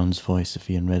fear in Maun's voice if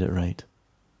Ian read it right.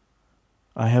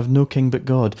 I have no king but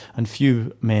God, and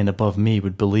few men above me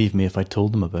would believe me if I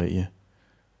told them about you.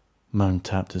 Mound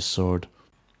tapped his sword.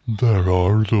 There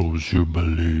are those who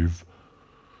believe.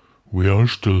 We are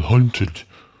still hunted,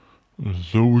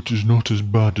 though it is not as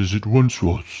bad as it once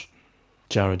was.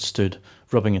 Jared stood,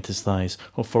 rubbing at his thighs.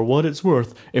 Oh, for what it's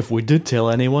worth, if we did tell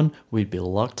anyone, we'd be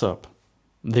locked up.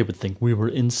 They would think we were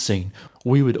insane.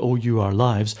 We would owe you our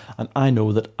lives, and I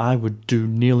know that I would do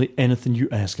nearly anything you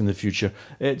ask in the future.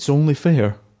 It's only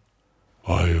fair.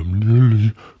 I am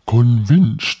nearly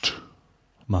convinced.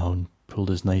 Mahon pulled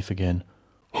his knife again.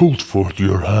 Hold forth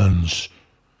your hands.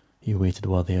 He waited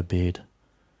while they obeyed.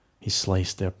 He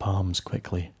sliced their palms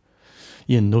quickly.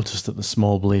 Ian noticed that the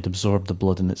small blade absorbed the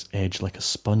blood in its edge like a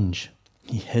sponge.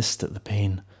 He hissed at the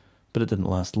pain, but it didn't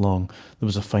last long. There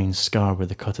was a fine scar where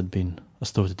the cut had been,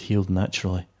 as though it had healed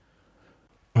naturally.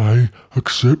 I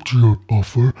accept your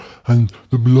offer, and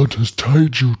the blood has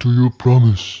tied you to your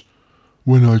promise.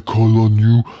 When I call on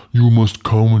you, you must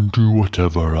come and do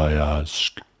whatever I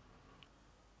ask.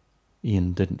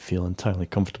 Ian didn't feel entirely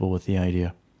comfortable with the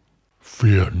idea.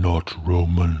 Fear not,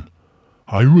 Roman.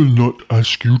 I will not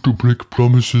ask you to break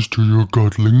promises to your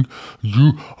godling.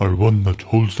 You are one that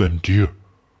holds them dear,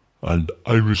 and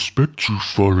I respect you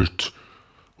for it.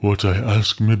 What I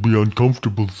ask may be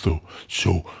uncomfortable, though,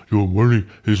 so your worry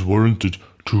is warranted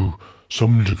to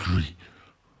some degree.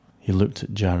 He looked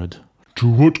at Jared. To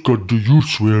what god do you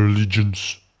swear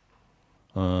allegiance?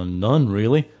 None,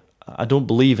 really. I don't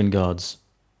believe in gods.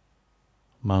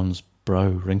 Mound's brow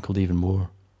wrinkled even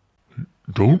more.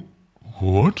 Don't?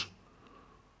 What?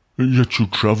 Yet you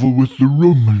travel with the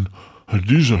Roman, and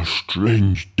these are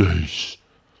strange days.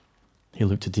 He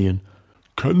looked at Ian.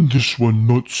 Can this one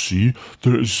not see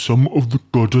there is some of the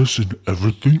goddess in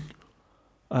everything?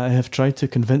 I have tried to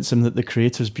convince him that the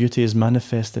Creator's beauty is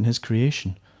manifest in his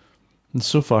creation, and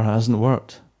so far it hasn't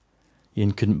worked.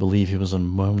 Ian couldn't believe he was on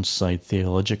Mound's side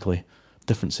theologically,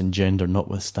 difference in gender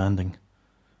notwithstanding.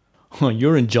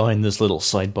 You're enjoying this little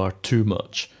sidebar too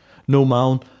much. No,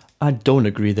 Mound, I don't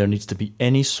agree there needs to be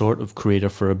any sort of creator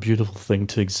for a beautiful thing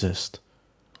to exist.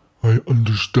 I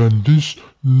understand this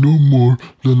no more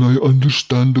than I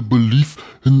understand the belief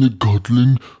in the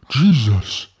godling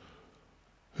Jesus.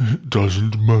 It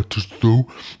doesn't matter though.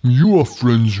 You are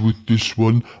friends with this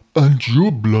one, and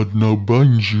your blood now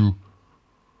binds you.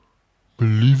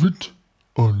 Believe it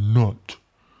or not,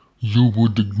 you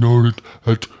would ignore it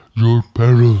at your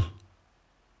peril.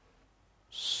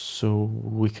 So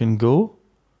we can go?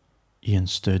 Ian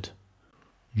stood.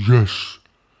 Yes.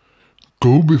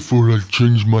 Go before I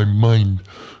change my mind.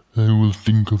 I will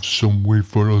think of some way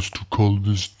for us to call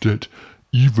this debt,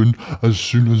 even as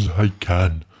soon as I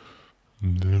can.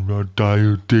 There are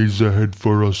dire days ahead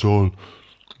for us all,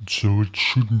 so it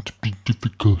shouldn't be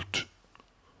difficult.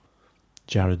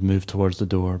 Jared moved towards the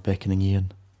door, beckoning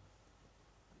Ian.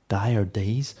 Dire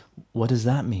days? What does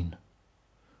that mean?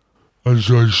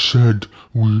 As I said,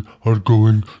 we are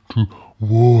going to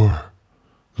war.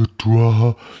 The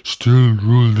Tuatha still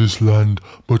rule this land,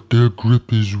 but their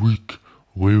grip is weak.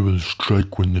 We will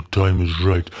strike when the time is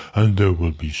right, and there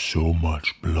will be so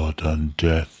much blood and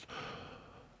death.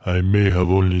 I may have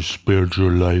only spared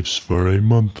your lives for a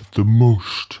month at the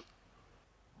most.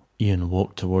 Ian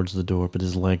walked towards the door, but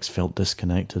his legs felt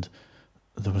disconnected.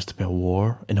 There was to be a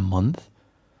war in a month?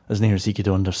 As near as he could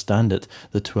understand it,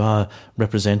 the Tuatha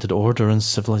represented order and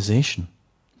civilization.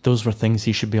 Those were things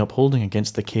he should be upholding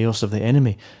against the chaos of the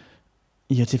enemy.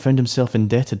 Yet he found himself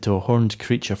indebted to a horned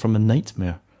creature from a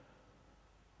nightmare.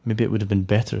 Maybe it would have been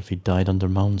better if he died under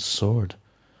Mound's sword.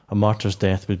 A martyr's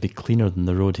death would be cleaner than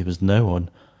the road he was now on,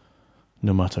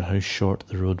 no matter how short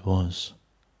the road was.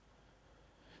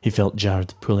 He felt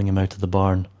Jared pulling him out of the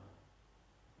barn.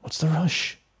 What's the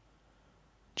rush?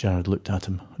 Jared looked at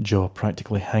him, jaw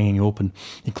practically hanging open.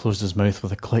 He closed his mouth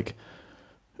with a click.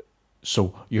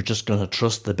 So you're just going to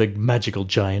trust the big magical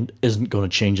giant isn't going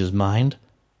to change his mind?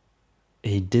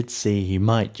 He did say he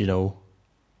might, you know.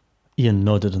 Ian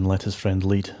nodded and let his friend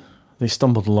lead. They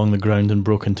stumbled along the ground and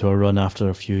broke into a run after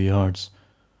a few yards.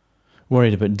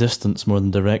 Worried about distance more than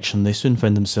direction, they soon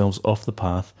found themselves off the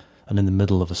path and in the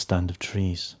middle of a stand of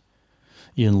trees.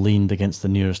 Ian leaned against the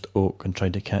nearest oak and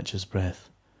tried to catch his breath.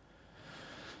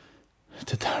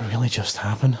 Did that really just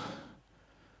happen?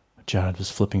 Jared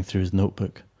was flipping through his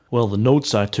notebook. Well, the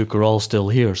notes I took are all still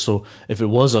here, so if it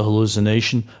was a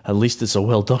hallucination, at least it's a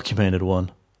well-documented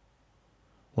one.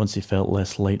 Once he felt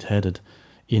less light-headed,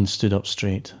 Ian stood up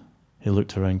straight. He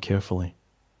looked around carefully.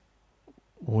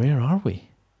 Where are we?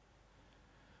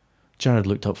 Jared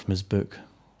looked up from his book.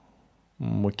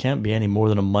 We can't be any more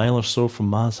than a mile or so from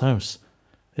Ma's house.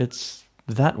 It's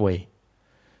that way.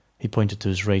 He pointed to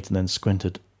his right and then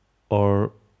squinted.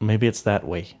 Or maybe it's that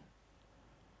way.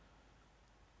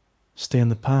 Stay on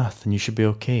the path and you should be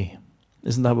okay.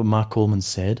 Isn't that what Ma Coleman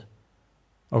said?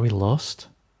 Are we lost?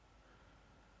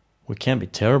 We can't be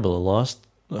terribly lost.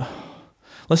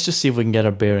 Let's just see if we can get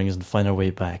our bearings and find our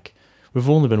way back. We've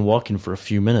only been walking for a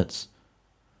few minutes.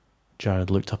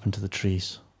 Jared looked up into the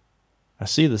trees. I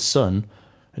see the sun.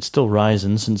 It's still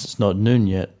rising since it's not noon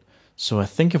yet, so I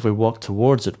think if we walk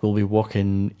towards it, we'll be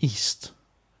walking east.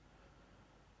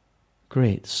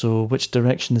 Great, so which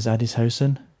direction is Addie's house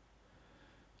in?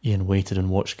 Ian waited and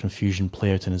watched confusion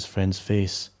play out in his friend's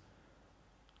face.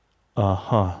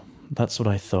 Aha, that's what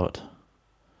I thought.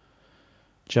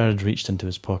 Jared reached into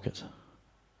his pocket.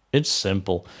 It's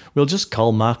simple. We'll just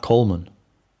call Ma Coleman.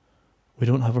 We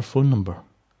don't have her phone number.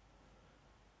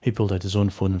 He pulled out his own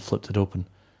phone and flipped it open.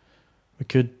 We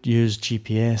could use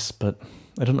GPS, but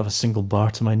I don't have a single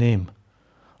bar to my name.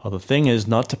 Oh, the thing is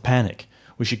not to panic.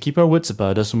 We should keep our wits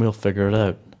about us and we'll figure it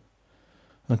out.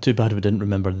 Not too bad we didn't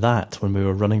remember that when we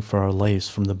were running for our lives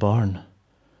from the barn.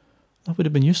 That would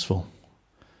have been useful.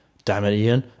 Damn it,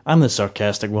 Ian, I'm the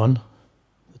sarcastic one.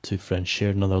 The two friends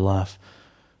shared another laugh,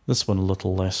 this one a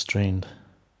little less strained.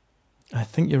 I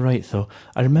think you're right, though.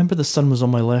 I remember the sun was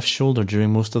on my left shoulder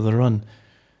during most of the run.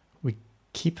 We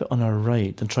keep it on our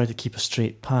right and try to keep a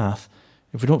straight path.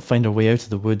 If we don't find our way out of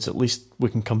the woods, at least we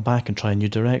can come back and try a new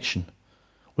direction.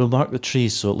 We'll mark the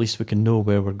trees so at least we can know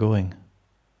where we're going.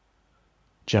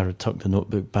 Jared tucked the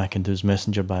notebook back into his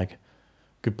messenger bag.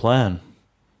 Good plan.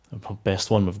 Best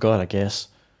one we've got, I guess.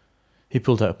 He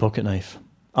pulled out a pocket knife.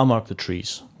 I'll mark the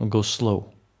trees and go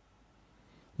slow.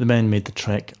 The men made the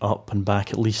trek up and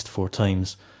back at least 4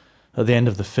 times. At the end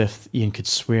of the 5th, Ian could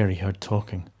swear he heard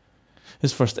talking.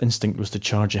 His first instinct was to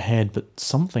charge ahead, but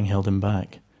something held him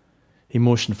back. He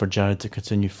motioned for Jared to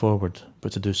continue forward,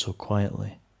 but to do so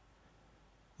quietly.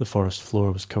 The forest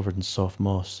floor was covered in soft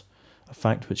moss, a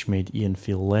fact which made Ian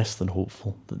feel less than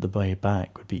hopeful that the way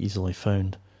back would be easily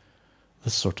found.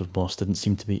 This sort of moss didn't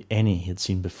seem to be any he had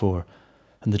seen before,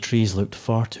 and the trees looked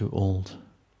far too old.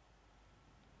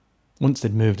 Once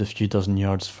they'd moved a few dozen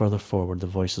yards further forward, the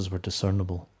voices were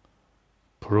discernible.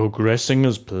 Progressing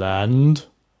as planned?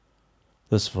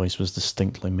 This voice was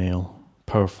distinctly male,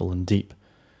 powerful and deep.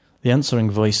 The answering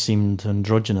voice seemed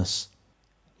androgynous.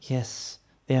 Yes,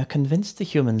 they are convinced the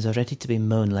humans are ready to be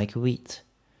mown like wheat.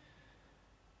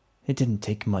 It didn't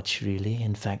take much, really.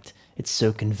 In fact, it's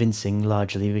so convincing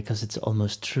largely because it's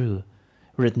almost true.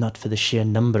 Were it not for the sheer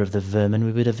number of the vermin,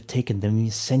 we would have taken them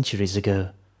centuries ago.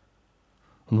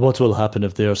 And what will happen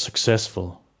if they are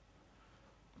successful?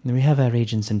 We have our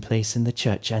agents in place in the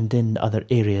church and in other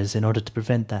areas in order to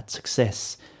prevent that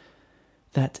success.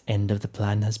 That end of the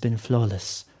plan has been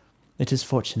flawless. It is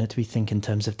fortunate we think in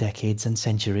terms of decades and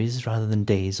centuries rather than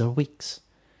days or weeks.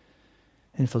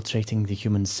 Infiltrating the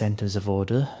human centres of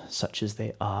order, such as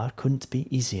they are, couldn't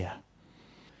be easier.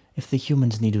 If the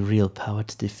humans need real power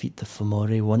to defeat the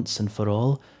Fomori once and for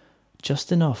all,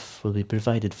 just enough will be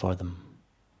provided for them.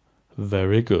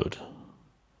 Very good.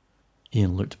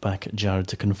 Ian looked back at Jared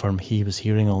to confirm he was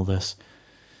hearing all this.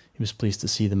 He was pleased to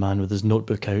see the man with his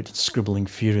notebook out, scribbling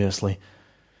furiously.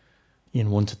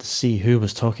 Ian wanted to see who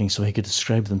was talking so he could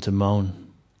describe them to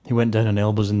Maun. He went down on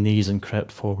elbows and knees and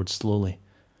crept forward slowly.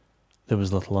 There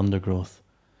was little undergrowth.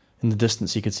 In the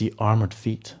distance he could see armoured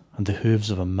feet and the hooves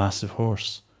of a massive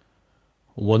horse.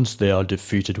 Once they are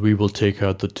defeated, we will take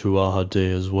out the Tuatha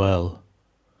Dé as well.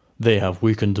 They have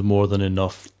weakened more than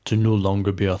enough to no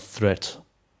longer be a threat.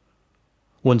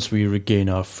 Once we regain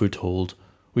our foothold,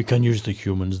 we can use the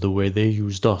humans the way they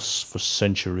used us for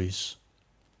centuries.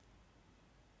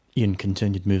 Ian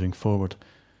continued moving forward.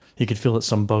 He could feel that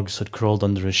some bugs had crawled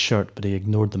under his shirt, but he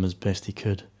ignored them as best he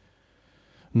could.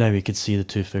 Now he could see the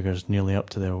two figures nearly up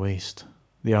to their waist.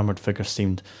 The armoured figure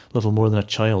seemed little more than a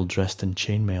child dressed in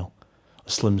chainmail.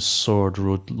 A slim sword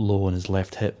rode low on his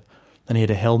left hip, and he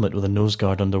had a helmet with a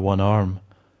noseguard under one arm.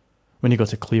 When he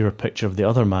got a clearer picture of the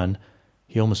other man,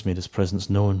 he almost made his presence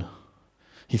known.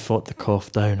 He fought the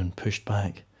cough down and pushed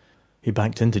back. He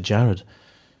backed into Jared,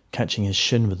 catching his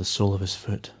shin with the sole of his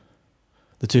foot.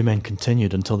 The two men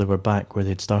continued until they were back where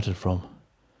they had started from.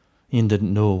 Ian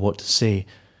didn't know what to say,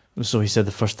 so he said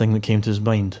the first thing that came to his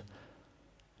mind.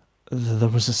 There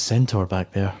was a centaur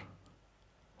back there.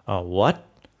 A what?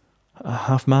 A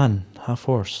half man, half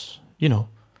horse. You know,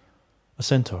 a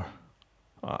centaur.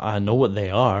 I know what they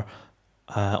are.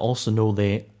 I also know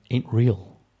they ain't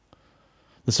real.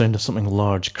 The sound of something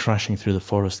large crashing through the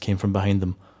forest came from behind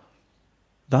them.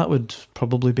 That would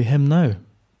probably be him now.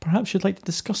 Perhaps you'd like to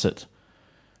discuss it.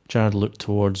 Jared looked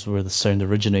towards where the sound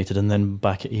originated and then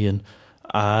back at Ian.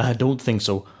 I don't think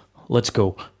so. Let's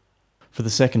go. For the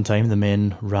second time, the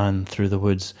men ran through the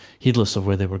woods, heedless of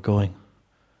where they were going.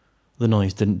 The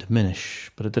noise didn't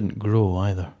diminish, but it didn't grow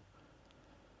either.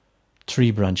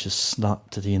 Tree branches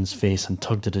snapped at Ian's face and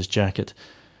tugged at his jacket.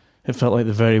 It felt like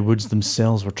the very woods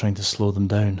themselves were trying to slow them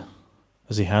down.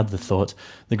 As he had the thought,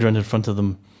 the ground in front of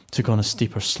them took on a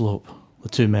steeper slope. The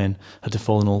two men had to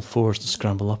fall on all fours to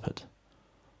scramble up it.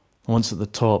 Once at the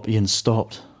top, Ian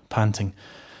stopped, panting.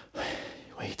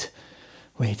 Wait.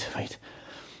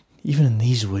 Even in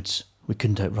these woods, we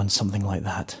couldn't outrun something like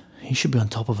that. He should be on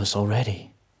top of us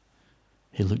already.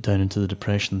 He looked down into the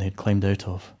depression they had climbed out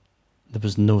of. There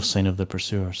was no sign of their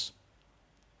pursuers.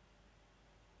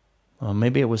 Well,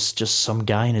 maybe it was just some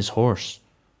guy and his horse.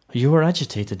 You were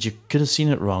agitated. You could have seen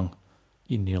it wrong.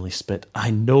 He nearly spit. I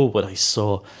know what I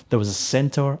saw. There was a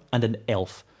centaur and an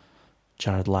elf.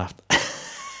 Jared laughed.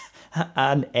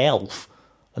 An elf?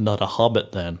 And not a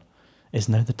hobbit, then? Is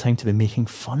now the time to be making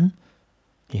fun?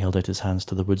 He held out his hands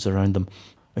to the woods around them.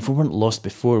 If we weren't lost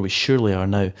before, we surely are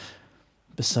now.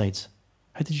 Besides,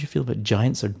 how did you feel about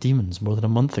giants or demons more than a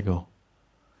month ago?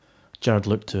 Jared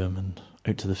looked to him and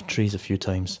out to the trees a few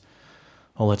times.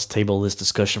 Oh, let's table this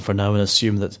discussion for now and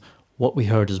assume that what we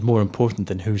heard is more important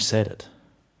than who said it.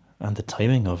 And the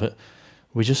timing of it.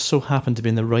 We just so happened to be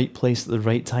in the right place at the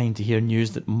right time to hear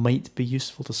news that might be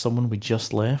useful to someone we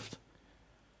just left.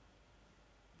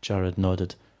 Jared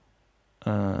nodded.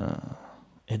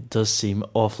 It does seem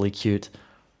awfully cute,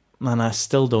 and I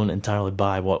still don't entirely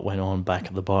buy what went on back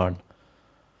at the barn.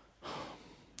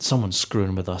 Someone's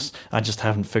screwing with us. I just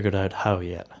haven't figured out how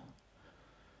yet.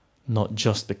 Not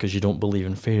just because you don't believe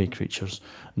in fairy creatures.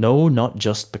 No, not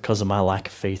just because of my lack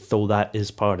of faith, though that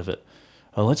is part of it.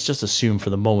 Well, let's just assume for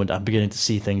the moment I'm beginning to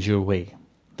see things your way.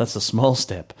 That's a small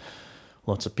step.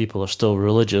 Lots of people are still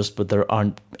religious, but there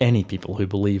aren't any people who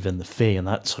believe in the fae and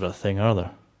that sort of thing, are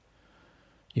there?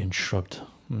 Ian shrugged.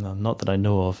 No, not that I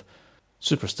know of.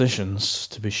 Superstitions,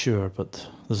 to be sure, but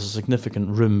there's a significant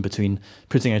room between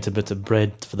putting out a bit of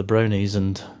bread for the brownies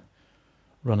and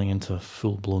running into a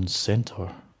full-blown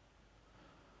centaur.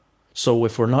 So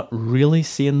if we're not really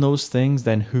seeing those things,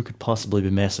 then who could possibly be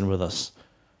messing with us?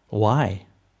 Why?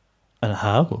 And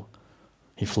how?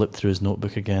 He flipped through his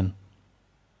notebook again.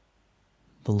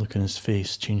 The look on his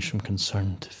face changed from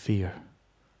concern to fear.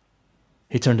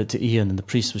 He turned it to Ian, and the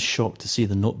priest was shocked to see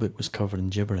the notebook was covered in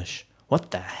gibberish.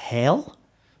 What the hell?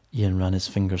 Ian ran his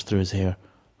fingers through his hair.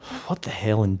 What the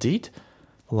hell indeed?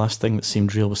 The last thing that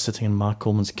seemed real was sitting in Ma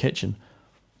Coleman's kitchen.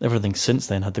 Everything since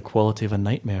then had the quality of a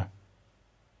nightmare.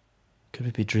 Could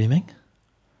we be dreaming?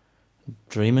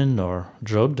 Dreaming or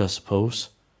drugged, I suppose.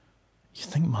 You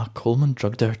think Ma Coleman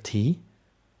drugged our tea?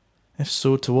 If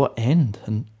so, to what end?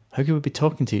 And how could we be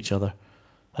talking to each other?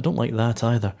 I don't like that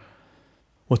either.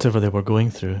 Whatever they were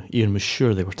going through, Ian was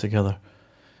sure they were together.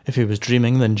 If he was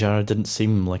dreaming, then Jared didn't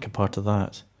seem like a part of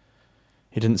that.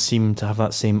 He didn't seem to have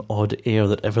that same odd air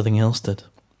that everything else did.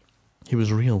 He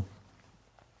was real.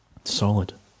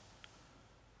 Solid.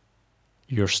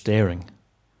 You're staring.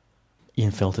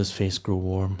 Ian felt his face grow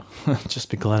warm. Just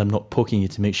be glad I'm not poking you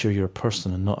to make sure you're a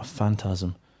person and not a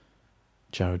phantasm.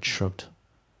 Jared shrugged.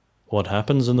 What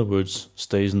happens in the woods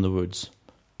stays in the woods.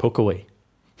 Poke away.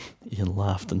 Ian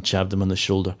laughed and jabbed him on the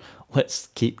shoulder. Let's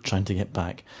keep trying to get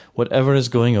back. Whatever is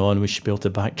going on, we should be able to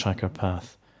backtrack our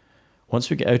path. Once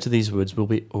we get out of these woods, we'll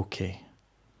be okay.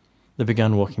 They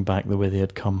began walking back the way they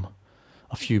had come.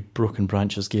 A few broken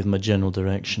branches gave them a general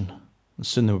direction. And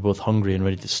soon they were both hungry and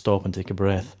ready to stop and take a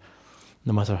breath.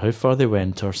 No matter how far they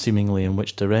went, or seemingly in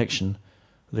which direction,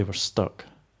 they were stuck.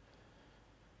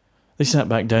 They sat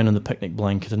back down on the picnic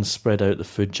blanket and spread out the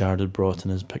food Jared had brought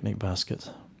in his picnic basket.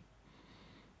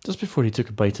 Just before he took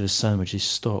a bite of his sandwich, he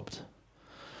stopped.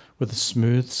 With a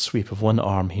smooth sweep of one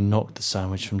arm, he knocked the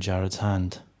sandwich from Jared's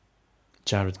hand.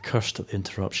 Jared cursed at the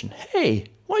interruption. Hey,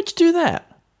 why'd you do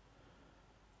that?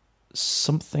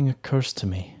 Something occurs to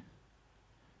me.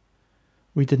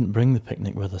 We didn't bring the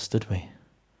picnic with us, did we?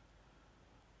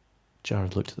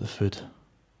 Jared looked at the food.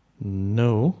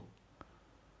 No.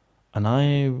 And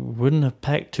I wouldn't have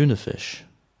packed tuna fish.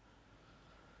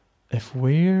 If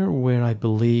we're where I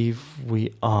believe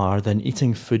we are, then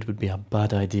eating food would be a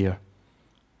bad idea.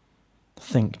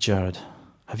 Think, Jared.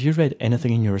 Have you read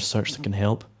anything in your research that can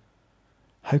help?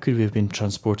 How could we have been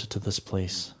transported to this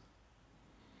place?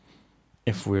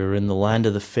 If we're in the land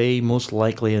of the Fae, most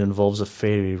likely it involves a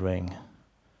fairy ring.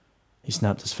 He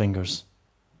snapped his fingers.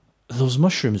 Those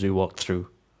mushrooms we walked through.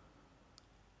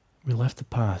 We left the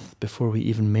path before we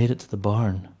even made it to the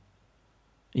barn.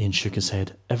 Ian shook his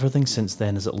head. Everything since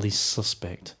then is at least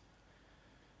suspect.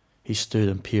 He stood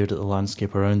and peered at the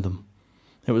landscape around them.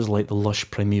 It was like the lush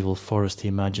primeval forest he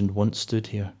imagined once stood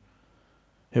here.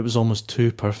 It was almost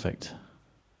too perfect.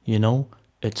 You know,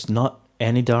 it's not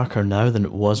any darker now than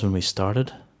it was when we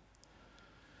started.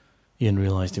 Ian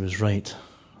realised he was right.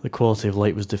 The quality of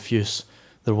light was diffuse.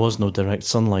 There was no direct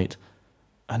sunlight.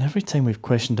 And every time we've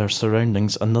questioned our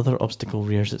surroundings, another obstacle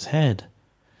rears its head.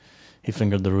 He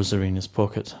fingered the rosary in his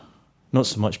pocket. Not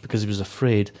so much because he was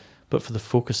afraid, but for the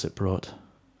focus it brought.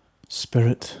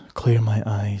 Spirit, clear my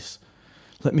eyes.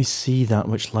 Let me see that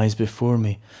which lies before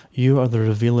me. You are the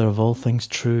revealer of all things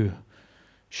true.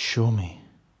 Show me.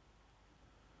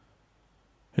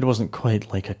 It wasn't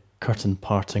quite like a curtain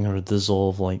parting or a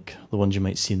dissolve like the ones you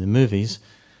might see in the movies.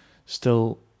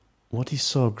 Still, what he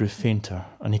saw grew fainter,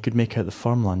 and he could make out the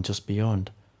farmland just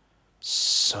beyond.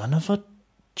 Son of a...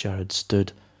 Jared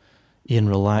stood. Ian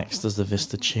relaxed as the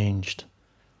vista changed.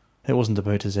 It wasn't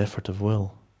about his effort of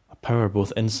will. A power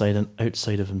both inside and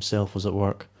outside of himself was at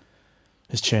work.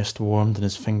 His chest warmed and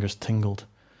his fingers tingled.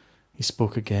 He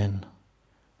spoke again.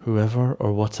 Whoever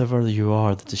or whatever you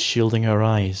are that is shielding our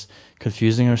eyes,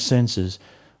 confusing our senses,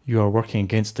 you are working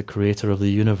against the creator of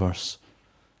the universe.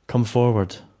 Come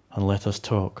forward and let us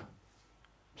talk.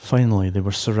 Finally, they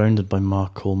were surrounded by Ma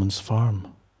Coleman's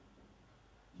farm.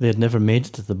 They had never made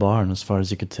it to the barn, as far as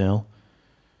he could tell.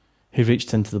 He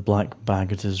reached into the black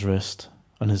bag at his wrist,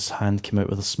 and his hand came out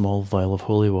with a small vial of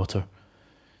holy water.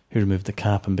 He removed the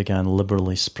cap and began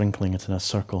liberally sprinkling it in a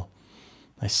circle.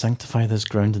 I sanctify this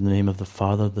ground in the name of the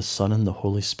Father, the Son, and the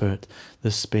Holy Spirit.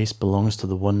 This space belongs to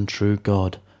the one true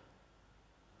God.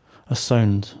 A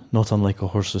sound, not unlike a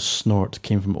horse's snort,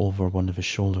 came from over one of his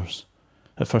shoulders.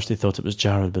 At first he thought it was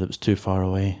Jared, but it was too far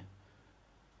away.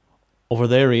 Over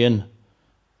there, Ian.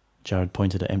 Jared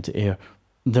pointed at empty air.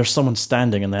 There's someone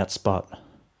standing in that spot.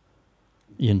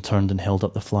 Ian turned and held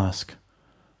up the flask.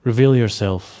 Reveal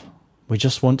yourself. We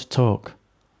just want to talk.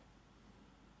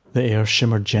 The air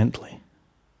shimmered gently,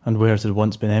 and where it had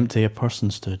once been empty, a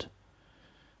person stood.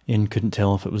 Ian couldn't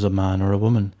tell if it was a man or a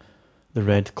woman. The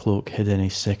red cloak hid any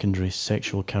secondary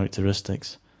sexual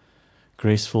characteristics.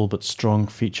 Graceful but strong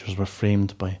features were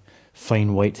framed by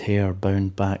fine white hair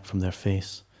bound back from their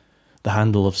face. The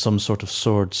handle of some sort of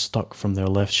sword stuck from their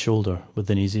left shoulder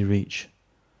within easy reach.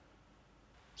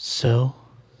 So,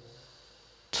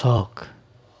 talk.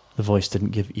 The voice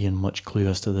didn't give Ian much clue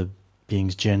as to the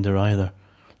being's gender either.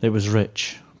 It was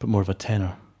rich, but more of a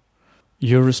tenor.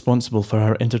 You're responsible for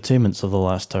our entertainments of the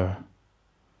last hour.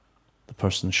 The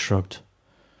person shrugged.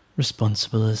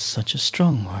 Responsible is such a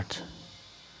strong word.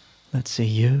 Let's say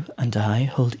you and I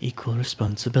hold equal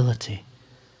responsibility.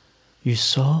 You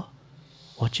saw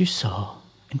what you saw,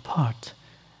 in part,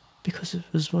 because it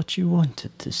was what you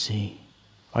wanted to see.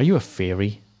 Are you a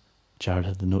fairy? Jared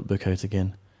had the notebook out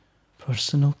again.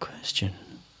 Personal question.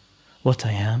 What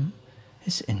I am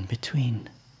is in between.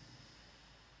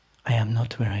 I am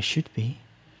not where I should be,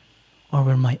 or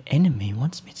where my enemy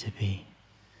wants me to be.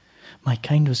 My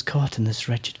kind was caught in this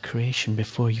wretched creation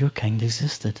before your kind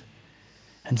existed,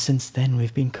 and since then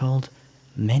we've been called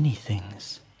many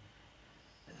things.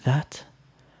 That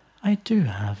I do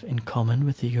have in common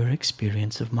with your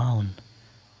experience of Maun.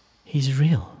 He's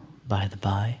real, by the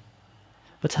by,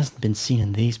 but hasn't been seen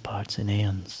in these parts in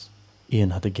aeons.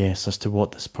 Ian had a guess as to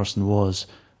what this person was,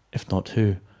 if not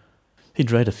who.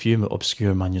 He'd read a few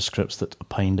obscure manuscripts that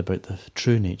opined about the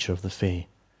true nature of the Fae.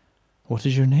 What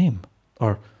is your name?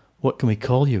 Or what can we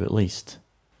call you at least?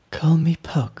 Call me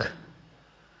Puck.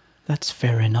 That's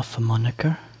fair enough a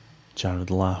moniker. Jared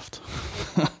laughed.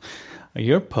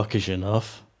 You're puckish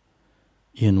enough.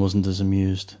 Ian wasn't as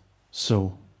amused.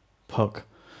 So, Puck,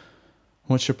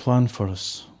 what's your plan for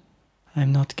us?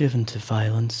 I'm not given to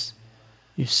violence.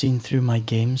 You've seen through my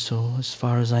game, so as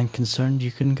far as I'm concerned,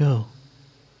 you can go.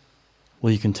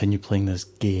 Will you continue playing this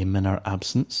game in our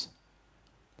absence?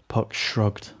 Puck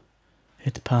shrugged.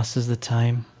 It passes the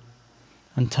time,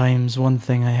 and time's one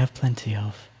thing I have plenty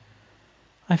of.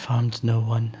 I've harmed no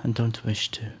one and don't wish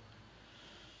to.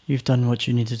 You've done what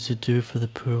you needed to do for the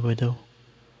poor widow.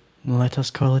 Let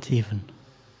us call it even.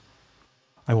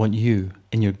 I want you,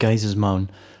 in your guise as Maun,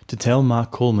 to tell Ma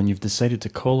Coleman you've decided to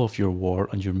call off your war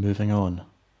and you're moving on.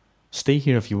 Stay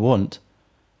here if you want,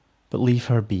 but leave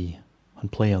her be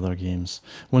and play other games,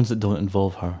 ones that don't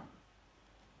involve her.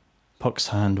 Puck's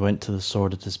hand went to the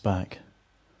sword at his back.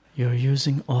 You're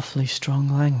using awfully strong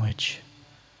language.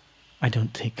 I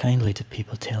don't take kindly to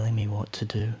people telling me what to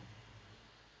do.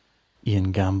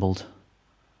 Ian gambled.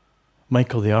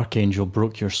 Michael the Archangel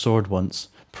broke your sword once.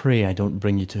 Pray I don't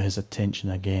bring you to his attention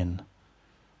again.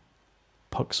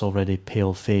 Puck's already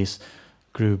pale face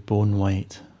grew bone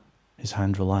white. His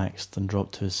hand relaxed and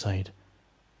dropped to his side.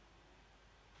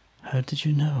 How did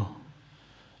you know?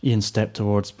 Ian stepped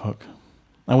towards Puck.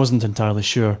 I wasn't entirely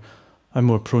sure. I'm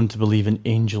more prone to believe in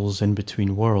angels in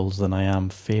between worlds than I am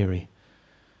fairy.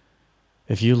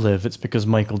 If you live, it's because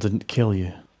Michael didn't kill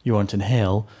you. You aren't in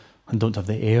hell, and don't have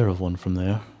the air of one from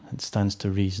there. It stands to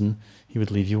reason he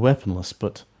would leave you weaponless,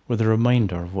 but with a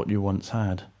reminder of what you once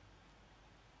had.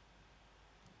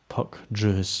 Puck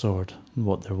drew his sword, and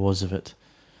what there was of it.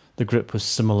 The grip was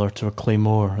similar to a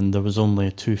claymore, and there was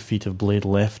only 2 feet of blade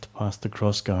left past the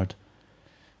crossguard.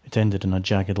 It ended in a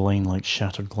jagged line like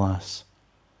shattered glass.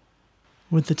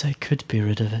 Would that I could be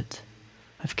rid of it.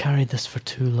 I've carried this for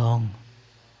too long.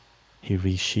 He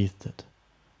resheathed it.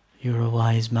 You're a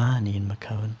wise man, Ian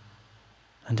McCowan,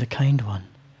 and a kind one.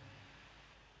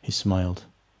 He smiled.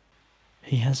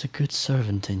 He has a good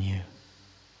servant in you.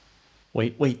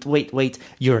 Wait.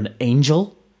 You're an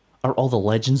angel? Are all the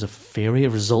legends of fairy a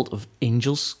result of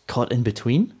angels caught in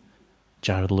between?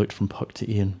 Jared looked from Puck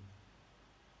to Ian.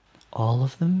 All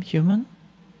of them human?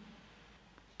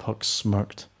 Puck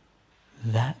smirked.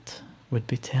 That would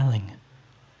be telling.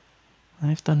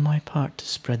 I've done my part to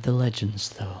spread the legends,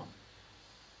 though.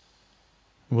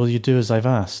 Will you do as I've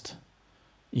asked?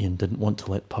 Ian didn't want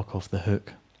to let Puck off the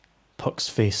hook. Puck's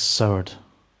face soured.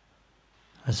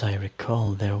 As I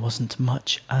recall, there wasn't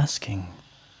much asking.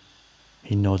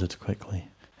 He nodded quickly.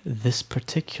 This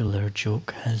particular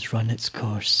joke has run its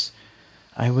course.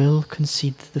 I will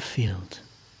concede the field.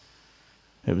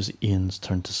 It was Ian's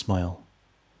turn to smile.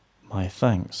 My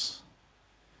thanks.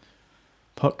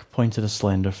 Puck pointed a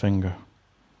slender finger.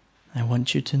 I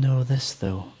want you to know this,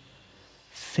 though.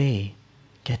 Fae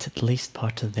get at least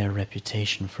part of their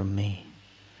reputation from me.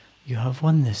 You have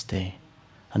won this day,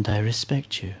 and I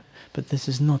respect you, but this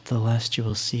is not the last you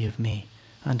will see of me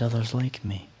and others like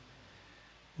me.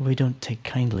 We don't take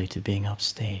kindly to being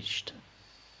upstaged.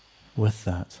 With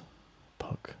that,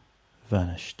 Puck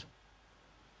vanished.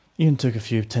 Ian took a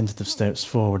few tentative steps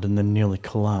forward and then nearly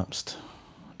collapsed.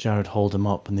 Jared hauled him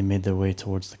up and they made their way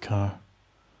towards the car.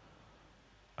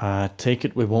 I take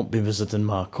it we won't be visiting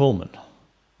Ma Coleman?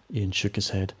 Ian shook his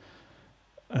head.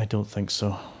 I don't think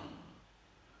so.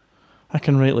 I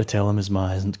can rightly tell him his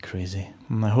ma isn't crazy,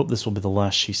 and I hope this will be the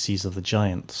last she sees of the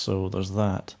giant, so there's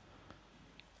that.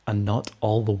 And not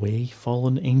all the way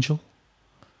fallen angel?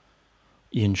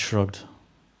 Ian shrugged.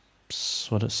 That's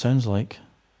what it sounds like.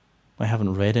 I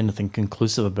haven't read anything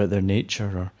conclusive about their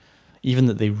nature, or even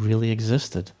that they really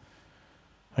existed.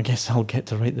 I guess I'll get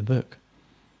to write the book.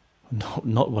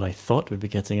 Not what I thought we'd be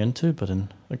getting into, but in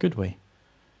a good way.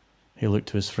 He looked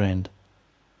to his friend.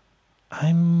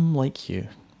 I'm like you.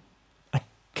 I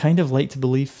kind of like to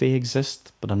believe Fae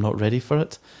exist, but I'm not ready for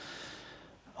it.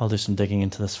 I'll do some digging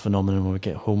into this phenomenon when we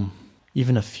get home.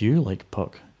 Even a few, like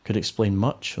Puck, could explain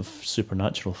much of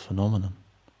supernatural phenomenon.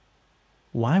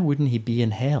 Why wouldn't he be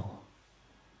in hell?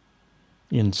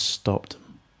 Ian stopped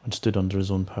him and stood under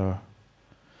his own power.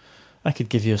 I could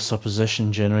give you a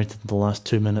supposition generated in the last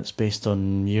 2 minutes based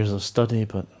on years of study,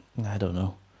 but I don't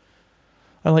know.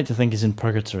 I like to think he's in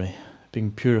purgatory,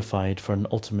 being purified for an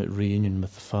ultimate reunion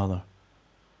with the Father.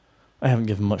 I haven't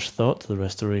given much thought to the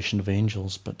restoration of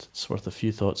angels, but it's worth a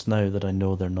few thoughts now that I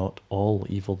know they're not all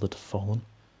evil that have fallen.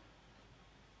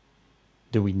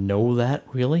 Do we know that,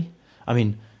 really? I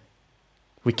mean,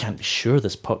 we can't be sure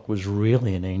this Puck was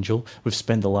really an angel. We've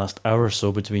spent the last hour or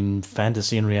so between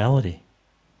fantasy and reality.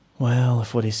 Well,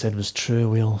 if what he said was true,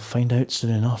 we'll find out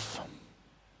soon enough.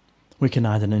 We can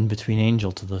add an in-between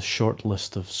angel to the short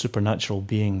list of supernatural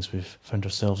beings we've found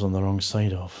ourselves on the wrong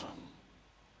side of.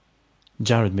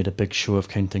 Jared made a big show of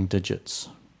counting digits.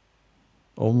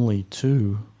 Only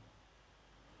 2.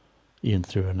 Ian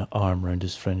threw an arm round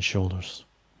his friend's shoulders.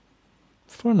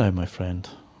 For now, my friend.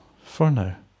 For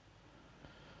now.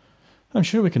 I'm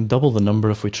sure we can double the number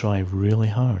if we try really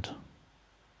hard.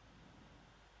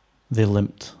 They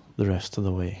limped the rest of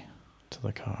the way to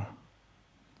the car.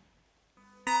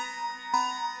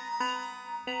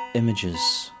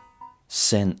 Images,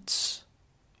 scents,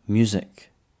 music.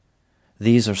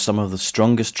 These are some of the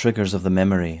strongest triggers of the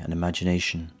memory and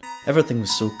imagination. Everything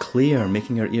was so clear,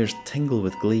 making our ears tingle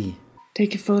with glee.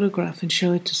 Take a photograph and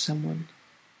show it to someone.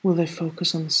 Will they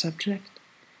focus on the subject?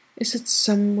 Is it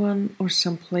someone or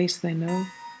some place they know?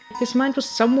 His mind was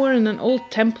somewhere in an old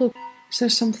temple. Is there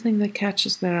something that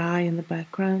catches their eye in the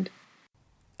background?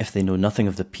 If they know nothing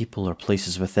of the people or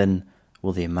places within,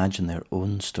 will they imagine their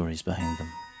own stories behind them?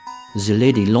 The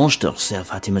lady launched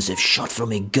herself at him as if shot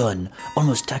from a gun,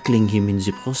 almost tackling him in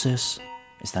the process.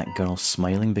 Is that girl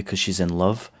smiling because she's in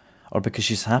love, or because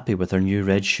she's happy with her new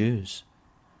red shoes?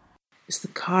 Is the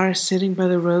car sitting by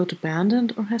the road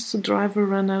abandoned, or has the driver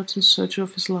run out in search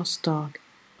of his lost dog?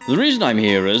 The reason I'm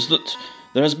here is that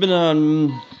there has been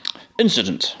an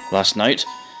incident last night.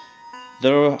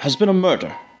 There has been a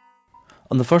murder.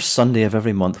 On the first Sunday of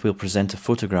every month, we'll present a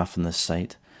photograph on this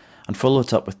site and follow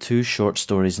it up with 2 short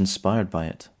stories inspired by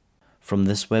it. From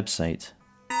this website,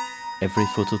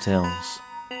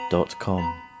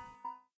 everyphototells.com.